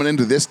 Coming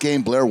into this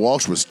game, Blair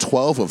Walsh was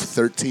 12 of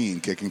 13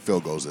 kicking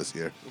field goals this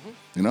year. Mm-hmm.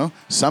 You know,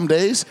 some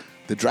days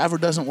the driver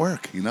doesn't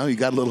work. You know, you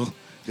got a little.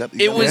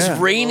 It was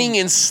raining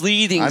and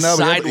sleeting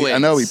sideways. I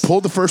know. He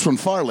pulled the first one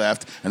far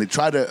left, and he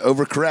tried to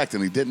overcorrect,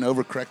 and he didn't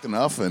overcorrect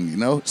enough.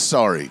 And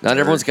sorry. Not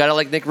everyone's got it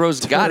like Nick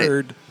Rose got it.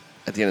 Turd.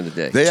 At the end of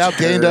the day, They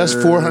outgained us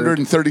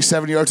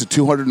 437 yards to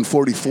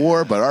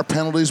 244, but our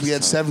penalties, we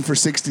had 7 for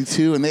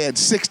 62, and they had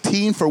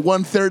 16 for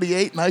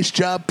 138. Nice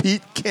job,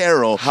 Pete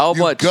Carroll. How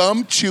much?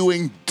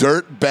 Gum-chewing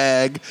dirt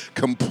bag,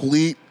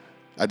 complete.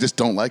 I just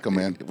don't like him,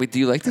 man. Wait, do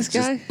you like this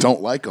guy? Just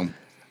don't like him.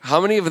 How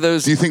many of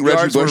those Do you think Reggie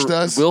yards Bush were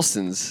does?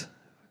 Wilson's?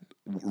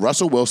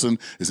 Russell Wilson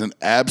is an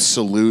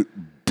absolute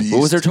beast.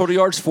 What was their total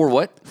yards for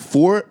what?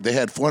 They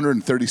had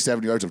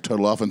 437 yards of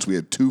total offense. We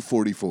had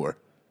 244.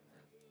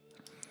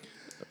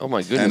 Oh,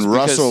 my goodness. And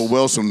Russell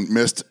Wilson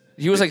missed.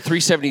 He was like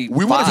 375.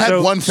 We would have had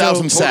So-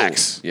 1,000 so-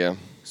 sacks. Yeah.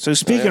 So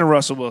speaking of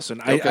Russell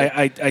Wilson, Okay.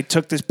 I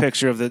took this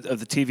picture of the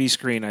TV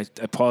screen. I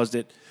paused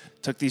it,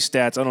 took these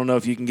stats. I don't know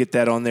if you can get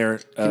that on there.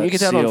 Can you get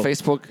that on Seal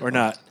Facebook? or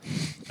not?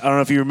 I don't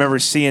know if you remember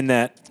seeing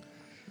that.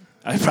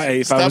 If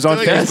I was on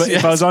doing this. Facebook,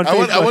 if I was on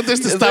Facebook, I want this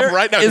to stop there-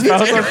 right now. is Take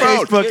there- your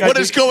phone. Facebook, What I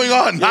is just- going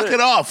on? Knock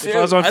it off. if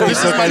I was on This is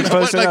Facebook, I'd like-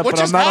 post it like, up, what but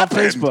I'm just not on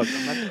happened?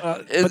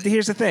 Facebook. But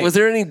here's the thing: Was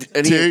there any T,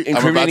 I'm about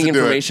incriminating to do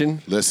it.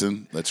 information?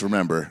 Listen, let's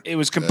remember. it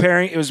was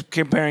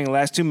comparing the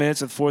last 2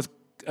 minutes of the fourth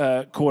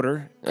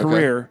quarter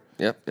career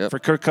Yep. for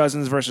Kirk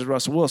Cousins versus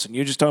Russell Wilson.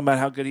 You're just talking about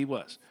how good he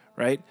was,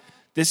 right?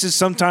 This is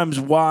sometimes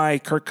why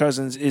Kirk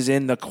Cousins is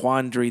in the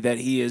quandary that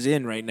he is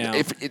in right now.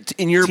 If it's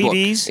in your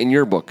TDs? book. In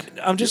your book.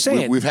 I'm just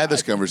saying. We've had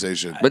this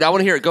conversation. But I want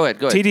to hear it. Go ahead.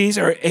 TDs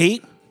are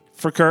 8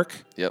 for Kirk,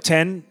 Yep.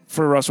 10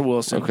 for Russell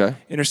Wilson. Okay.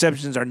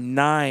 Interceptions are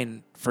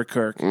 9 for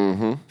Kirk,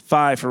 Mm-hmm.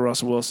 5 for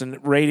Russell Wilson.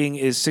 Rating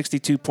is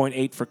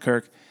 62.8 for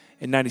Kirk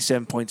and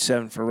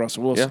 97.7 for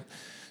Russell Wilson. Yeah.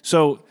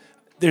 So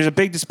there's a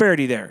big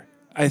disparity there,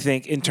 I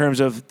think, in terms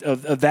of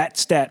that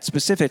stat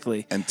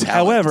specifically. And talent.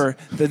 However,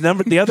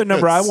 the other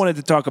number I wanted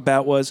to talk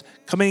about was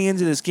coming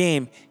into this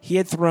game, he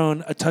had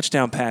thrown a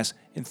touchdown pass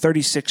in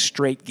 36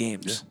 straight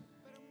games.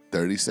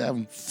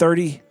 37.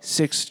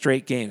 36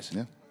 straight games.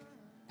 Yeah.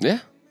 Yeah.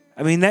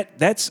 I mean,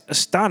 that's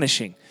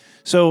astonishing.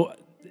 So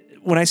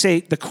when I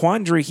say the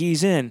quandary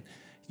he's in,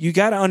 you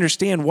got to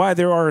understand why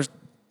there are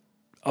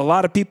a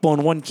lot of people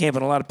in one camp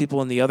and a lot of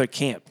people in the other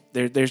camp.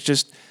 There's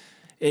just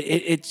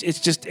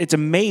it's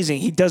amazing.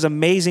 He does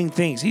amazing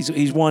things.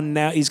 He's won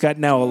now. He's got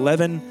now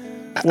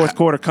 11 fourth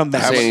quarter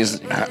comebacks. Saying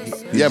he's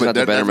Yeah, but not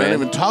the better that's not man.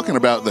 even talking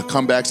about the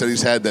comebacks that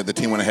he's had that the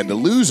team went ahead to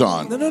lose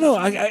on. No.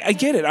 I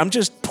get it. I'm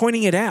just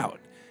pointing it out.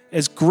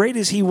 As great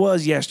as he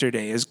was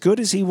yesterday, as good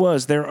as he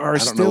was, there are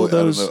still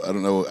those I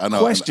don't know,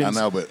 questions.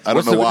 I know, but I don't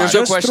What's know the- why. there's no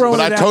Just question. throwing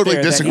But I it out totally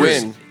there that disagree.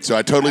 win. So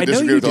I totally I know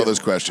disagree you with all do. those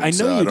questions. I know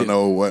so you I don't do.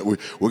 know what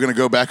we're going to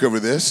go back over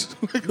this.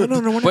 No, we're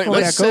not But going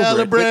let's back over it.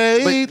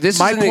 celebrate. But this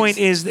My is an point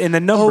is in the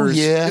numbers.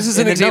 yeah. This is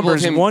in an the example of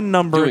numbers. him One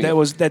number doing that it.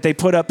 was that they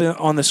put up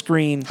on the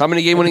screen. How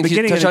many at game-winning the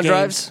beginning of the touchdown game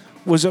drives?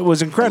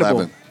 was incredible.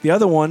 11. The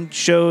other one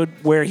showed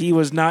where he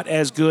was not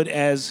as good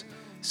as,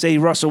 say,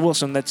 Russell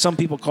Wilson, that some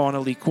people call an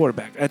elite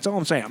quarterback. That's all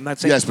I'm saying. I'm not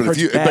saying Yes, but Kurt's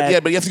you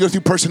bad. have to go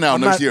through personnel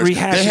in I'm those not years. They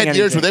rehashing had years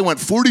where anything. they went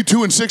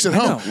 42-6 at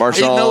home, know.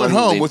 8-0 at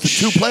home Marshawn, with the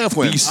 2 playoff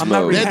wins. beast I'm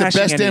not mode. They had the rehashing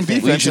best damn anything.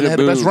 defense and they had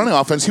the best Boom. running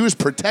offense. He was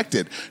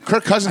protected.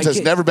 Kirk Cousins I has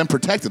get- never been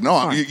protected. No,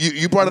 Fine.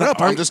 you brought it I'm up.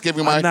 not I'm just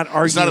giving my. I'm not It's not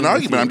arguing an with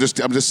argument.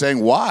 you. I'm just saying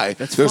why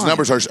That's those fine.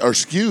 numbers are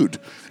skewed.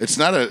 It's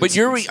not a. But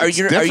are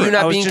you different.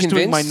 not I was being just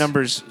doing my convinced?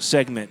 numbers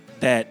segment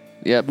that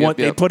Yep,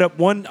 they yep. put up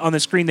one on the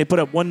screen. They put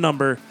up one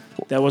number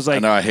that was like, I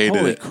know, I hated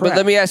holy it. crap. But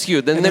let me ask you.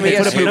 Then And let then me they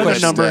put ask up you a another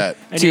question. number, That.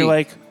 and T, you're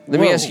like,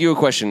 let me whoa. ask you a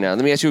question now.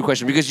 Let me ask you a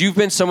question because you've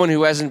been someone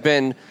who hasn't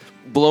been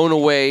blown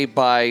away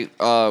by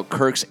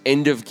Kirk's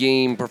end of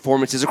game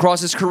performances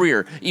across his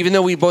career. Even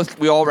though we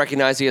all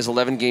recognize he has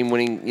 11 game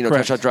winning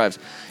Correct. touchdown drives,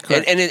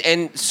 Correct.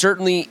 and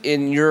certainly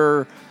in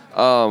your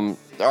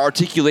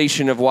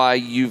articulation of why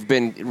you've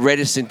been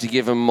reticent to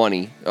give him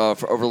money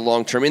for over the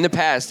long term in the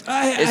past.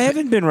 I it's-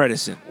 haven't been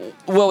reticent.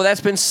 Well,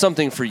 that's been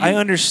something for you. I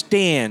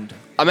understand.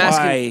 I'm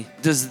asking, why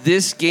does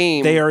this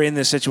game? they are in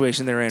the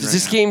situation they're in. Does right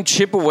this now. game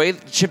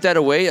chip that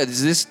away?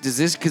 Does this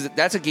because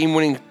that's a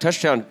game-winning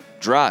touchdown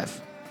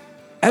drive?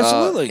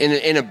 Absolutely.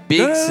 In a big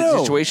No.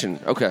 situation.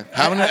 Okay.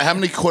 How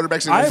many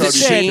quarterbacks in the I've NFL do you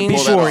said think can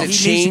pull that before, off? he needs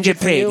to Change get it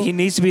for paid. you? He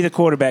needs to be the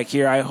quarterback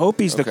here. I hope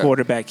he's the Okay.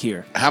 quarterback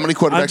here. How many I'm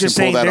quarterbacks can just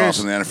pull saying that there's-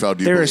 off in the NFL?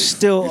 Do you there are believe?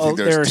 still You think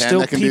there's there are 10 still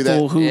that can do that?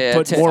 people who Yeah,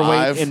 put 10. more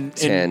Five, weight in.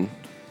 10.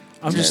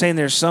 I'm just saying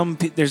there's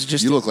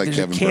just You look like there's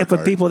Kevin a camp Burkhardt.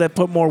 of people that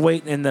put more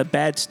weight in the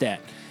bad stat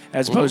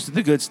as opposed to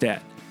the good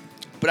stat.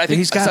 But I think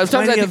He's got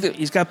sometimes plenty I of think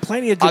he's got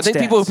plenty of good I think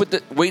stats. people who put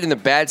the weight in the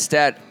bad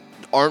stat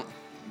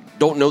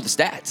don't know the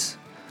stats.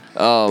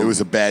 It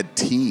was a bad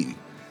team.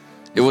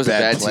 It was a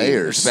Bad bad players.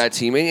 team. It was a bad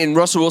team. And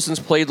Russell Wilson's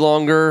played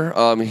longer.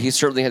 He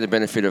certainly had the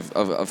benefit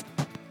of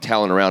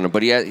talent around him,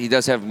 but he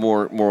does have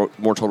more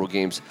total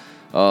games.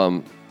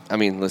 I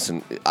mean,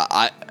 listen,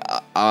 I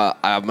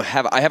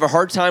have a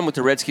hard time with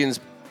the Redskins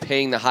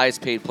paying the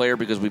highest paid player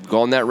because we've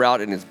gone that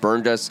route and it's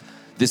burned us.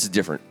 This is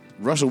different.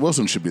 Russell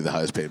Wilson should be the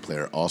highest paid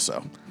player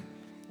also.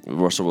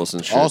 Russell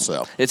Wilson should.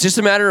 Also. It's just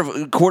a matter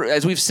of,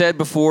 as we've said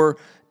before,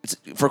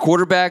 for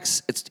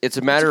quarterbacks, it's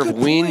a matter of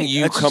when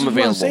you That's come just what I'm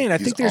available. saying. I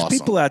He's think there's awesome.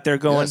 people out there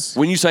going, Yes.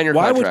 When you sign your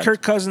why contract. would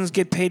Kirk Cousins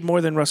get paid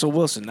more than Russell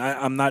Wilson?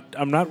 I'm not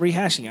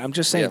rehashing it. I'm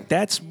just saying Yeah.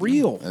 that's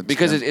real.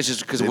 Because it's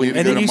just because They when need to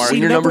And go then to you marketing.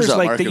 see your numbers numbers up.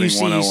 like that. You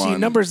see 101.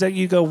 numbers that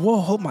you go,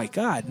 whoa, oh my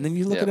god! And then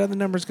you look Yeah. at other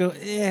numbers, go,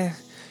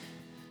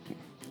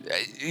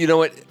 you know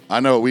what. I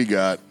know what we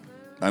got.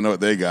 I know what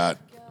they got.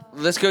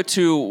 Let's go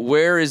to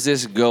where is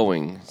this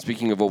going?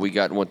 Speaking of what we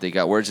got and what they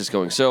got, where is this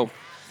going? So,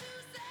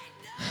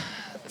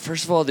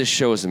 first of all, this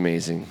show is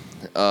amazing.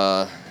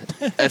 At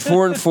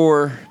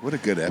 4-4, What a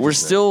good episode.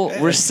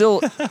 we're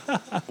still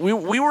we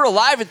were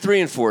alive at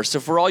 3-4. So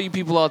for all you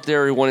people out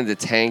there who wanted to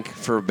tank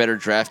for a better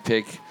draft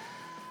pick,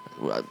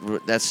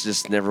 that's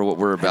just never what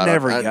we're about.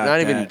 never I'm got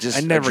not even that. just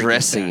I never get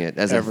addressing that, it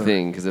as ever. a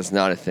thing because it's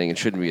not a thing. It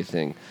shouldn't be a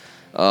thing.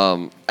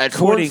 At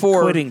quitting,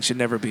 4-4, quitting should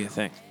never be a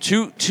thing.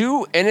 two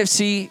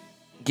NFC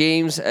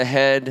games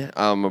ahead.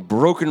 A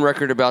broken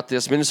record about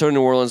this. Minnesota,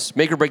 New Orleans,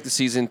 make or break the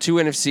season. Two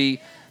NFC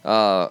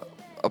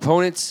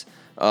opponents.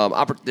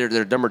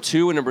 They're number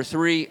 2 and number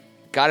 3.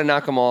 Got to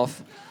knock them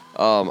off.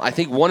 I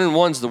think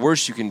 1-1 is the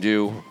worst you can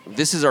do.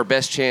 This is our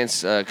best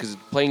chance because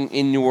playing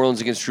in New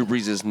Orleans against Drew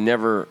Brees is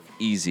never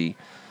easy.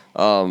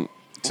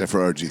 Except for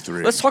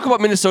RG3. Let's talk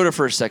about Minnesota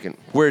for a second.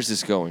 Where is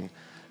this going?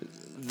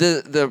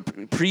 The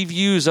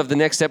previews of the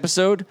next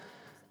episode.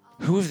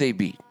 Who have they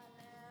beat?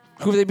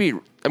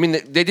 I mean,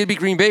 they did beat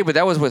Green Bay, but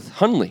that was with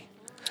Hundley.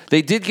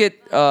 They did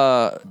get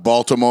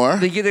Baltimore.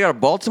 They got a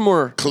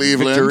Baltimore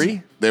Cleveland.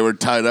 victory. They were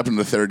tied up in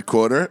the third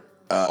quarter.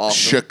 Awesome.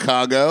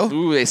 Chicago.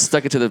 Ooh, they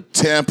stuck it to the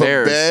Tampa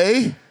Bears.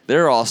 Bay.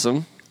 They're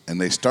awesome. And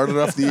they started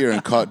off the year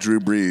and caught Drew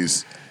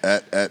Brees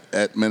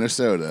at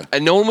Minnesota.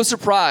 And no one was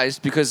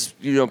surprised because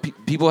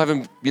people have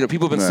been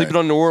Right. sleeping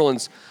on New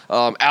Orleans.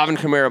 Alvin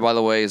Kamara, by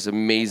the way, is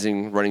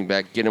amazing running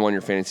back. Get him on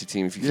your fantasy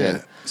team if you Yeah.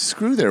 can.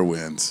 Screw their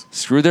wins.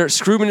 Screw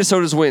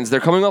Minnesota's wins. They're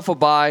coming off a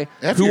bye.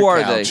 F Who your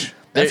are couch.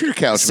 they? F your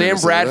couch, Sam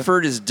Minnesota.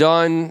 Bradford is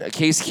done.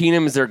 Case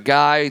Keenum is their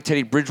guy.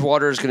 Teddy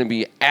Bridgewater is going to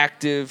be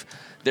active.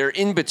 They're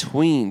in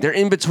between.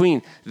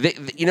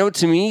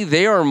 To me,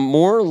 they are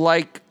more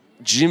like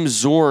Jim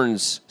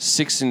Zorn's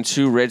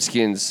 6-2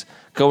 Redskins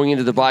going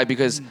into the bye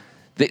because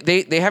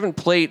they haven't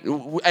played,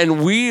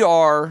 and we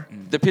are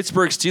the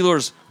Pittsburgh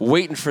Steelers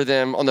waiting for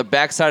them on the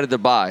backside of the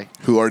bye.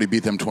 Who already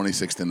beat them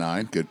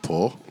 26-9. Good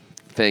pull.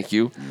 Thank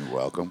you. You're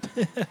welcome.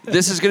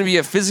 This is going to be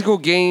a physical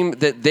game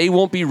that they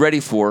won't be ready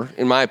for,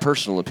 in my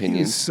personal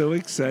opinion. so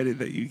excited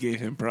that you gave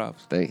him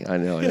props. I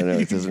know.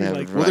 It doesn't have.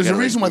 Like, Well, there's a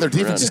reason why their around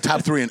defense is it.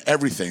 top 3 in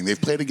everything. They've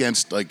played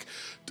against like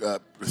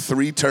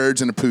 3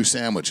 turds and a poo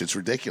sandwich. It's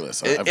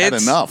ridiculous. I've had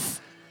It's- enough.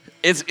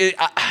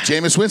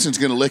 Jameis Winston's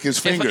going to lick his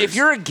fingers. If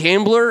you're a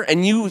gambler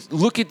and you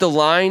look at the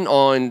line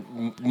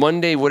on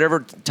Monday,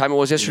 whatever time it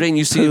was yesterday, and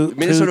you see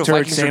Minnesota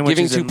Vikings are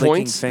giving 2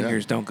 points,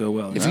 Fingers don't go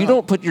well. if you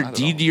don't put your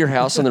deed to your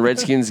house on the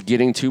Redskins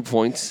getting 2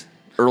 points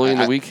early in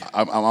the week,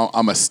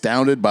 I'm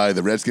astounded by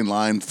the Redskin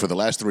line for the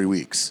last 3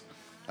 weeks.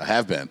 I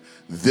have been.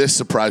 This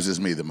surprises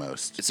me the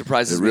most. It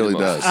surprises It me the really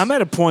most. does. I'm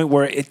at a point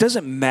where it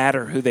doesn't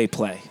matter who they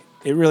play.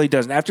 It really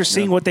doesn't. After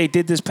seeing what they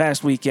did this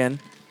past weekend,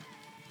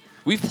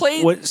 we've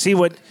played. see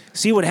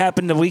what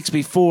happened the weeks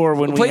before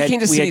when we played had,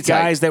 Kansas we City had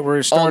guys tight that were on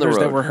the starters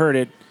that road. were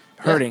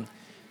hurting.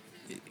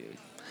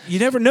 You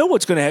never know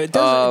what's going to happen.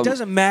 It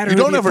doesn't matter. You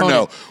who don't the ever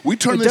opponent- know. We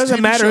turn It this doesn't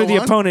TV matter who show the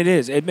on. opponent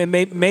is. It may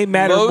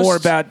matter Most more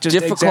about just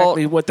difficult-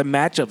 exactly what the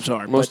matchups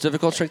are. Most But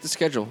difficult strength of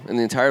schedule in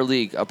the entire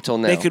league up till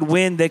now. they could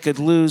win. They could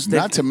lose.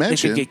 Not to they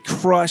mention- could get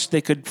crushed. They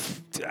could.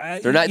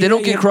 They're not. They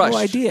don't get crushed. No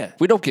idea.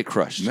 We don't get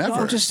crushed. Never.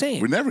 I'm just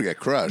saying. We never get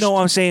crushed. No,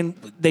 I'm saying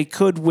they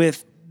could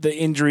with the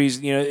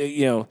injuries.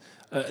 The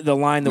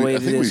line the way I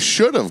it think is. we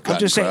should have gotten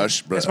just saying,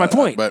 crushed. But, that's my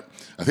point. But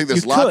I think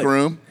this You locker could.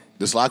 room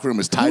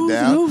is tied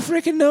down. Who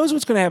freaking knows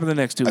what's going to happen the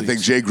next 2 I weeks?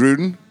 think Jay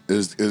Gruden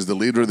is the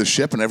leader of the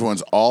ship, and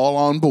everyone's all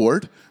on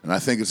board. And I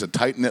think it's a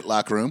tight knit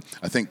locker room.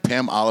 I think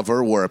Pam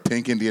Oliver wore a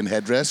pink Indian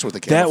headdress with a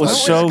That was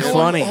camouflage so jacket.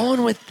 funny.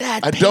 on with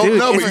that? I don't Dude,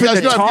 know, it's but you guys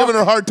been the know I'm talk- giving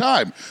her a hard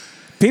time.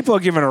 People are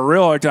giving a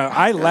real hard time.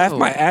 I laughed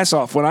my ass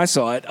off when I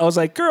saw it. I was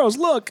like, girls,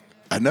 look.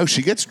 I know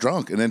she gets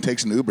drunk and then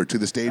takes an Uber to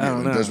the stadium. I don't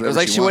And know. does It was whatever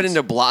like she went wants.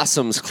 into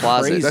Blossom's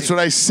closet. Crazy. That's what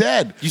I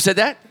said. You said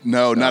that?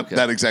 No, not Okay.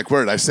 that exact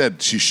word. I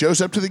said she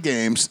shows up to the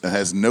games and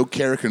has no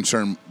care or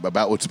concern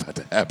about what's about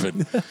to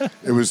happen.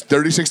 It was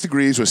 36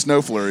 degrees with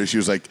snow flurries. She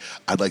was like,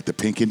 "I'd like the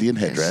pink Indian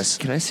headdress.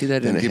 Can I see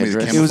that And in a give me the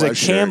headdress? It was a camouflage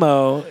shirt.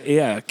 camo.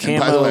 Yeah, camo. And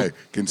by the way,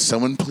 can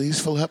someone please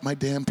fill up my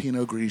damn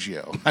Pinot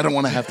Grigio? I don't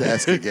want to have to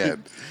ask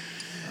again."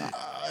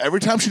 Every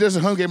time she does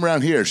a home game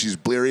around here, she's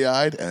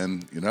bleary-eyed,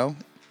 and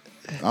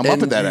I'm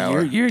up at that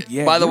hour.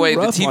 By the way, the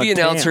rough on TV Pam.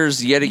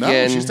 announcers yet No,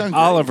 again, she's done great.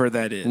 Oliver,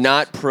 that is.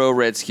 not pro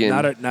Redskin.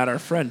 Not our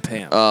friend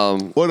Pam.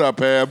 What up,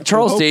 Pam?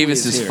 Charles Hopefully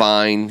Davis he's is here.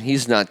 fine.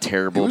 He's not It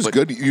terrible, was but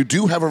good. You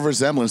do have a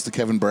resemblance to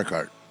Kevin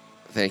Burkhardt.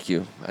 thank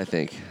you. I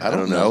think. I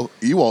don't know.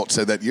 Ewalt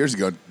said that years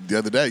ago. The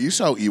other day, you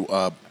saw I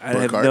have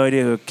Burkhardt, no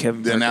idea who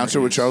Kevin the Burkhardt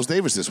announcer with is. Charles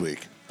Davis this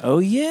week. Oh,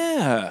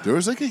 yeah. There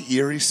was like a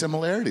eerie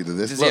similarity to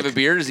this. Does he have a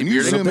beard? Is he Can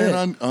you bearded? zoom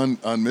in A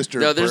on Mr.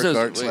 No, there's those-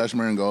 Burkhardt wait. /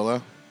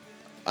 Marangolo?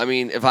 I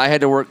mean, if I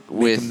had to work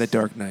Make him the with,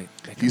 Dark Knight.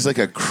 He's like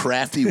a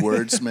crafty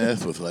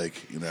wordsmith with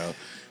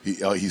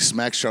he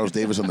smacks Charles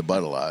Davis on the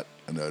butt a lot.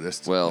 I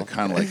noticed. well,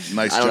 kind of like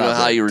nice. I don't job know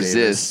how there, you Davis.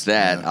 resist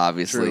that. Yeah,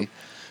 Obviously,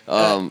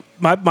 true.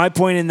 My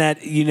point in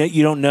that,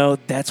 you don't know,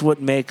 that's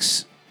what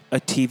makes a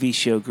TV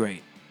show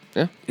great.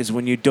 yeah. Is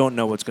when you don't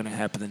know what's going to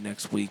happen the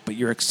next week, but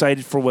you're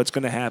excited for what's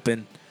going to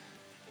happen.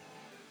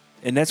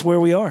 And that's where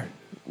we are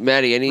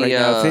Maddie, any? right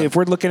now. If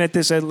we're looking at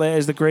this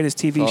as the greatest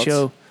TV Thoughts?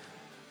 show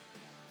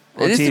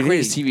on it is TV. the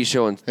greatest TV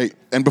show on. Hey,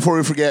 and before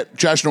we forget,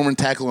 Josh Norman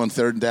tackle on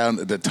 3rd and down,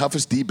 the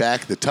toughest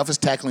D-back, the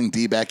toughest tackling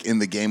D-back in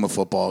the game of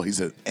football.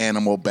 He's an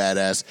animal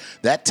badass.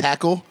 That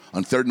tackle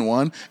on 3rd and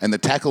 1 and the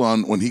tackle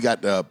on when he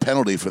got a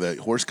penalty for the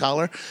horse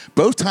collar,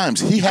 both times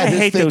he had I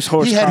hate those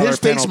horse he had his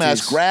collar face mask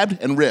penalties.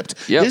 grabbed and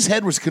ripped. Yep. His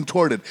head was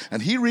contorted,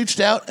 and he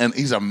reached out, and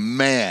he's a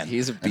man.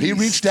 He's a And he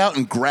beast. reached out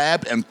and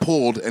grabbed and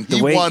pulled, and he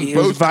The way won it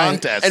was both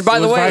violent. contests. And by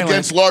It the was way, violent.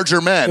 against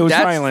larger men. It was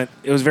That's- violent.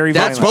 It was very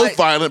that's violent. both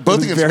violent, both It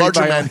was against very larger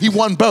men. violent. He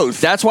won both.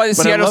 That's why the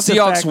But I Seattle love the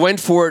Seahawks fact- went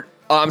for it.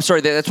 I'm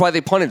sorry. That's why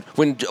they punted.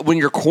 When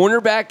your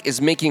cornerback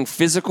is making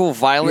physical,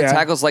 violent Yeah.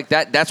 tackles like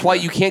that, that's why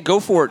you can't go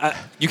for it.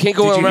 You can't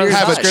go Did you around. hear the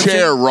have a side. description?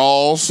 chair,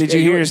 Rawls. Did you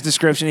hear his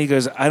description? He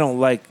goes, "I don't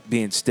like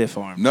being stiff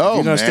armed. No, if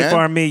you're gonna man. stiff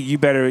arm me, you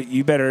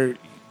better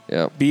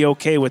Yeah. be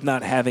okay with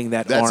not having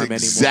that That's arm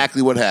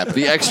exactly what happened.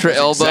 The extra That's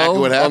elbow exactly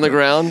what on the happened.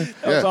 ground. anymore."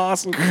 That was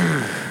awesome.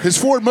 His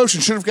forward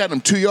motion should have gotten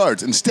him 2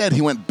 yards. Instead,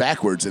 he went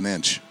backwards an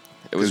inch.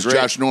 It was Because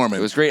great. Josh Norman.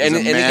 It was great. is And a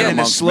again, man in In a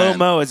amongst slow men.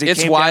 mo as he It's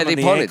came why down they on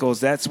the punted. ankles.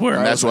 That's where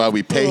And I that's was why like,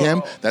 we pay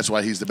him. "Oh." That's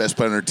why he's the best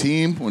player on our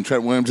team when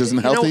Trent Williams isn't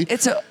You know, healthy.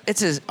 it's a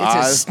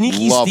I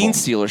sneaky love scene him.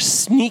 stealer.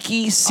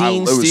 Sneaky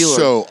scene it was stealer.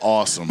 so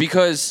awesome.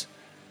 because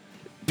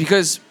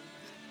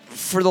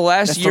for the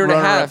last That's year the and a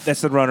runner-up. half,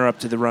 That's the runner-up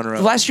to the the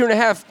runner-up. last year and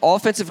a half,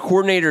 offensive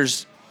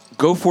coordinators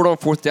go for it on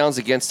 4th downs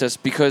against us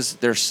because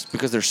they're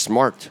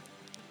smart.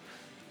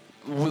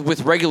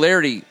 With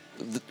regularity,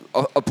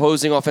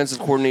 opposing offensive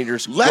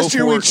coordinators Last go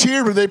year for we it.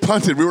 cheered when they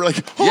punted. We were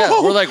like, oh,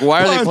 Yeah, we're like,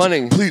 why are they punt.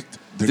 punting? Please,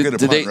 they're Did- going to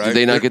did punt, they- right? did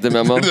they not get the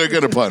memo? They're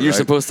going to punt, You're right?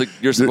 supposed to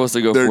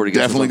go They're for it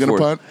against us definitely on going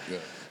to 4th.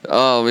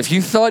 punt. If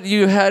you thought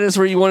you had us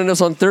where you wanted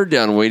us on 3rd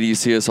down, wait till you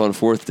see us on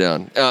 4th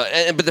down.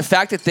 But the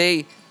fact that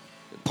they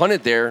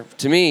punted there,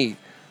 to me,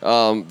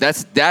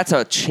 that's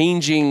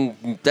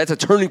a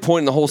turning point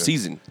in the whole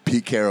season.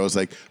 Pete Carroll's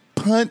like,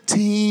 punt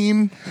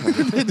team.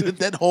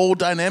 That whole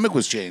dynamic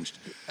was changed.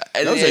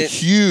 That was a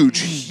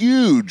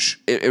huge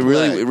It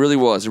really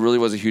was. It really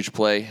was a huge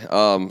play.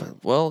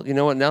 Well, you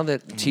know what? Now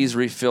that tea's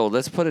refilled,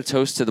 let's put a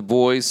toast to the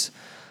boys.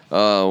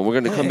 We're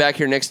going to come back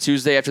here next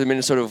Tuesday after the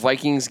Minnesota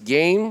Vikings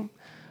game.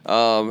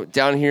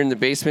 Down here in the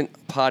basement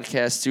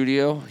podcast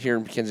studio here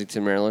in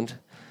Kensington, Maryland.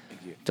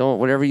 Don't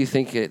whatever you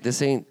think.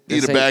 This ain't.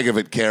 Eat a bag of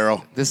it,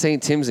 Carol. This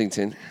ain't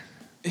Timsington.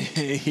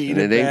 Eat And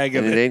a it bag ain't.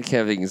 of And it it. ain't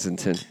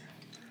Kensington.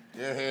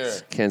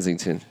 It's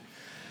Kensington.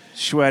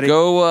 Sweaty.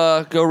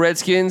 Go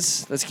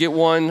Redskins. Let's get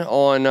one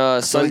on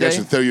I think I Sunday.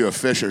 should throw you a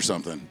fish or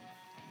something.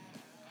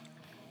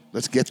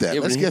 Let's get that.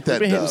 Yeah, Let's we've get that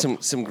been hitting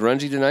dub. some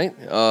grungy tonight.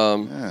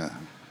 Yeah.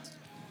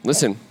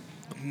 Listen,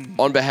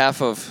 on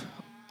behalf of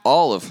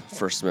all of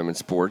First Amendment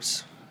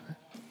Sports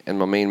and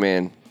my main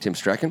man, Tim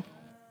Strachan,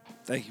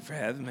 Thank you for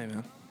having me,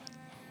 man.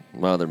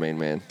 my other main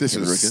man, This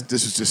Kevin was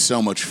just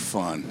so much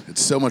fun.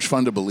 It's so much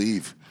fun to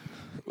believe.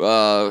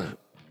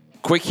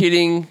 quick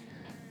hitting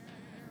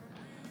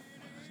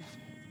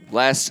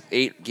last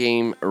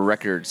 8-game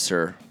record,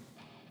 sir.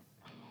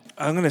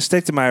 I'm going to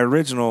stick to my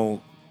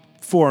original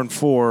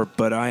 4-4,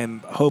 but I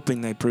am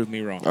hoping they prove me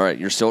wrong. All right,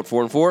 you're still at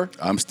 4-4.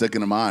 I'm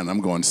sticking to mine. I'm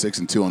going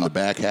 6-2 on the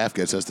back half.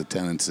 Gets us to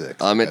 10-6.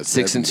 I'm at That's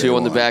 6-2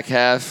 on the day back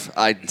half.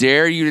 I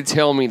dare you to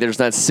tell me there's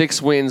not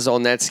 6 wins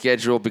on that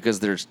schedule because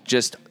there's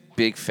just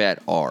big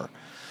fat R.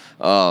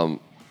 On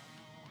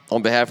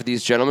behalf of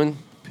these gentlemen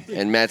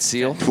and Matt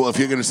Seal, one. Well, if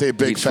you're going to say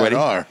big Pete fat Sweaty.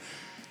 R,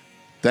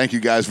 thank you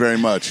guys very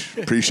much.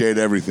 Appreciate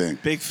everything.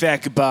 Big fat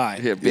goodbye.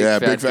 big Big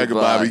fat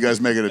goodbye. But you guys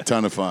make it a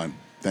ton of fun.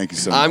 Thank you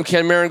so much. I'm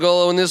Ken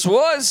Marangolo, and this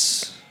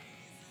was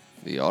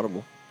the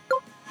Audible.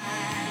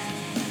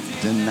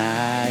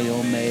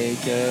 Denial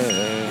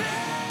maker.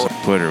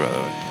 Twitter, by the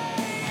way.